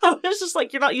glue. I was just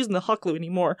like, you're not using the hot glue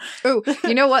anymore. Oh,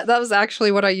 you know what? That was actually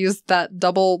what I used that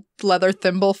double leather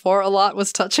thimble for a lot,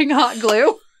 was touching hot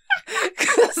glue.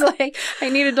 Because like I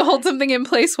needed to hold something in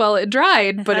place while it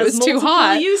dried, but it was too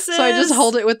hot. Uses. So I just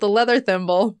hold it with the leather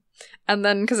thimble. And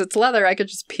then because it's leather, I could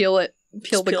just peel the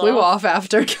glue off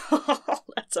after.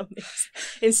 That's amazing.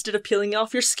 Instead of peeling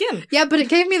off your skin. Yeah, but it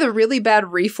gave me the really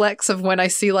bad reflex of when I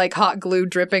see like hot glue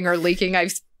dripping or leaking, I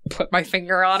put my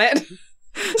finger on it.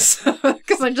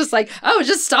 Because I'm just like, oh,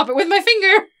 just stop it with my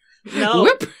finger. No.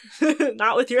 Whoop.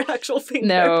 Not with your actual finger.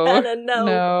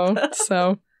 No.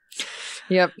 So,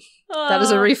 yep. That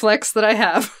is a reflex that I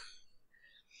have.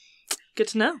 Good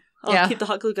to know. I'll keep the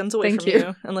hot glue guns away from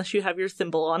you. Unless you have your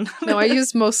thimble on. No, I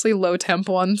use mostly low temp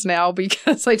ones now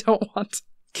because I don't want...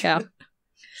 Yeah.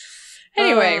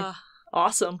 Anyway.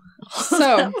 Awesome. So,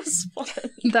 that was fun.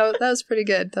 That was pretty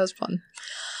good. That was fun.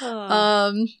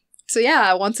 So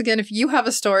yeah, once again, if you have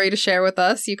a story to share with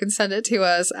us, you can send it to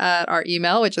us at our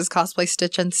email, which is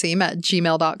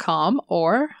cosplaystitchandseam@gmail.com,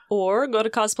 or go to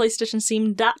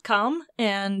cosplaystitchandseam.com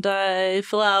and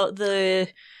fill out the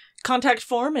contact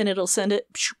form, and it'll send it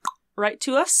right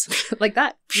to us. Like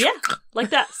that. Yeah,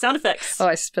 like that. Sound effects. Oh,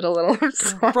 I spit a little.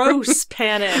 Gross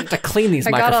panning. To clean these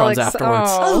microphones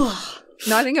afterwards.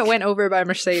 No, I think it went over by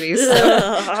Mercedes.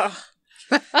 So.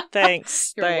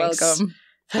 Thanks. You're welcome.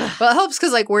 Well, it helps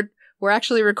because like we're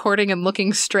actually recording and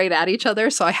looking straight at each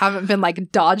other, so I haven't been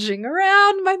like dodging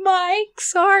around my mic.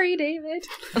 Sorry, David.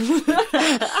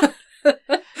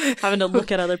 Having to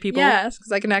look at other people. Yes,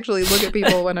 because I can actually look at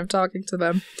people when I'm talking to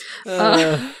them.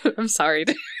 I'm sorry.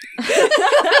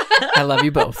 I love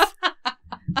you both.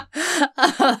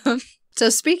 So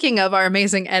speaking of our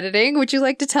amazing editing, would you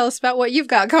like to tell us about what you've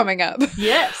got coming up?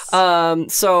 Yes.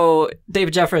 So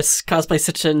David Jeffress, cosplay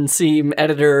Sitchin, seam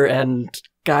editor, and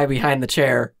guy behind the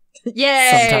chair.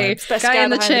 Yay! Guy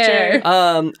in the chair.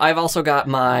 I've also got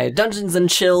my Dungeons and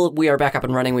Chill. We are back up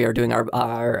and running. We are doing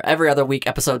our every other week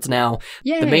episodes now.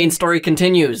 Yay. The main story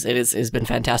continues. It's been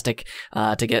fantastic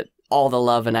to get all the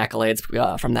love and accolades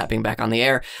from that being back on the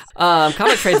air.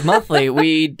 Comic Trades Monthly,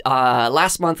 we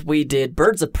last month we did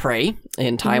Birds of Prey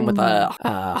in time with a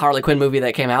Harley Quinn movie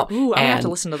that came out. Ooh, I have to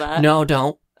listen to that. No,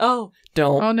 don't. Oh.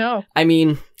 Don't. Oh, no. I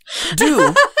mean,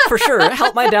 do, for sure.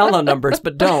 Help my download numbers,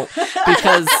 but don't.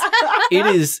 Because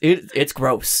it's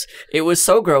gross. It was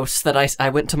so gross that I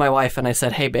went to my wife and I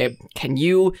said, hey, babe, can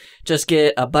you just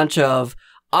get a bunch of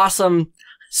awesome,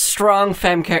 strong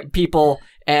femme people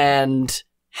and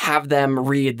have them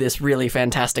read this really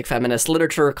fantastic feminist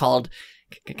literature called,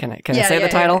 can I say the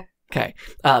title? Yeah. Okay.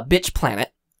 Bitch Planet.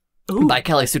 Ooh. By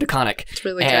Kelly Sue DeConnick. It's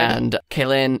really good. And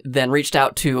Kaylin then reached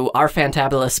out to our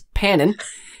fantabulous Pannon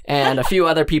and a few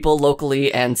other people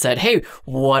locally and said, hey,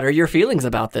 what are your feelings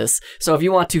about this? So if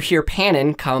you want to hear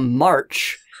Pannon come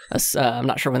March, I'm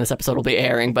not sure when this episode will be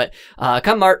airing, but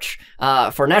come March,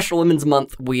 for National Women's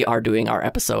Month, we are doing our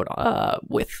episode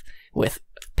with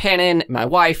Pannon, my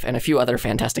wife, and a few other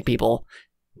fantastic people.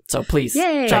 So please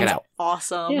check it out.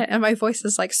 Awesome. Yeah, and my voice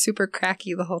is like super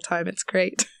cracky the whole time. It's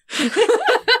great.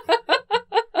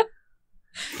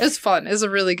 It's fun. It's a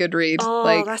really good read.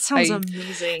 Oh, that sounds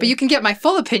amazing. But you can get my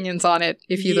full opinions on it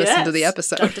if you listen to the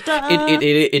episode. Da, da, da.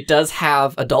 It does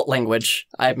have adult language.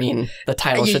 I mean, the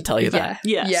title should tell you that.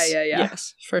 Yes. Yeah.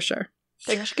 Yes. For sure.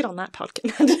 Dang, I should get on that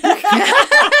podcast.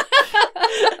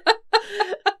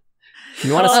 If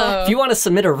you want to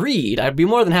submit a read, I'd be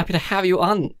more than happy to have you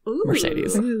on,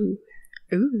 Mercedes. Ooh.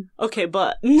 Okay,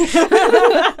 but we'll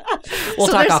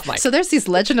talk off mic. So there's these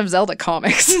Legend of Zelda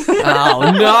comics.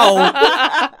 Oh no!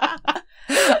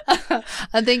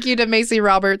 And thank you to Macy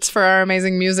Roberts for our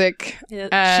amazing music.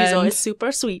 Yeah, she's always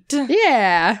super sweet.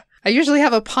 Yeah, I usually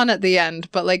have a pun at the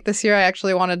end, but like this year, I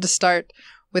actually wanted to start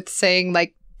with saying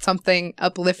like something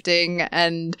uplifting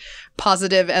and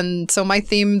positive. And so my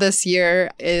theme this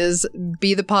year is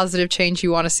be the positive change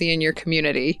you want to see in your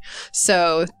community.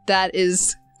 So that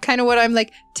is kind of what I'm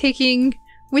like taking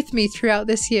with me throughout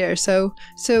this year. So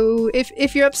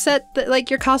if you're upset that like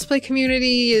your cosplay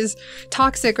community is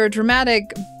toxic or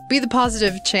dramatic, be the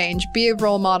positive change, be a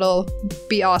role model,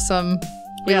 be awesome.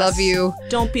 We love you.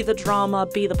 Don't be the drama,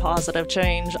 be the positive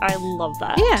change. I love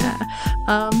that.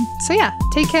 Yeah. So yeah,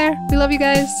 take care. We love you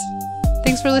guys.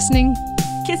 Thanks for listening.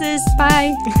 Kisses.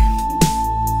 Bye.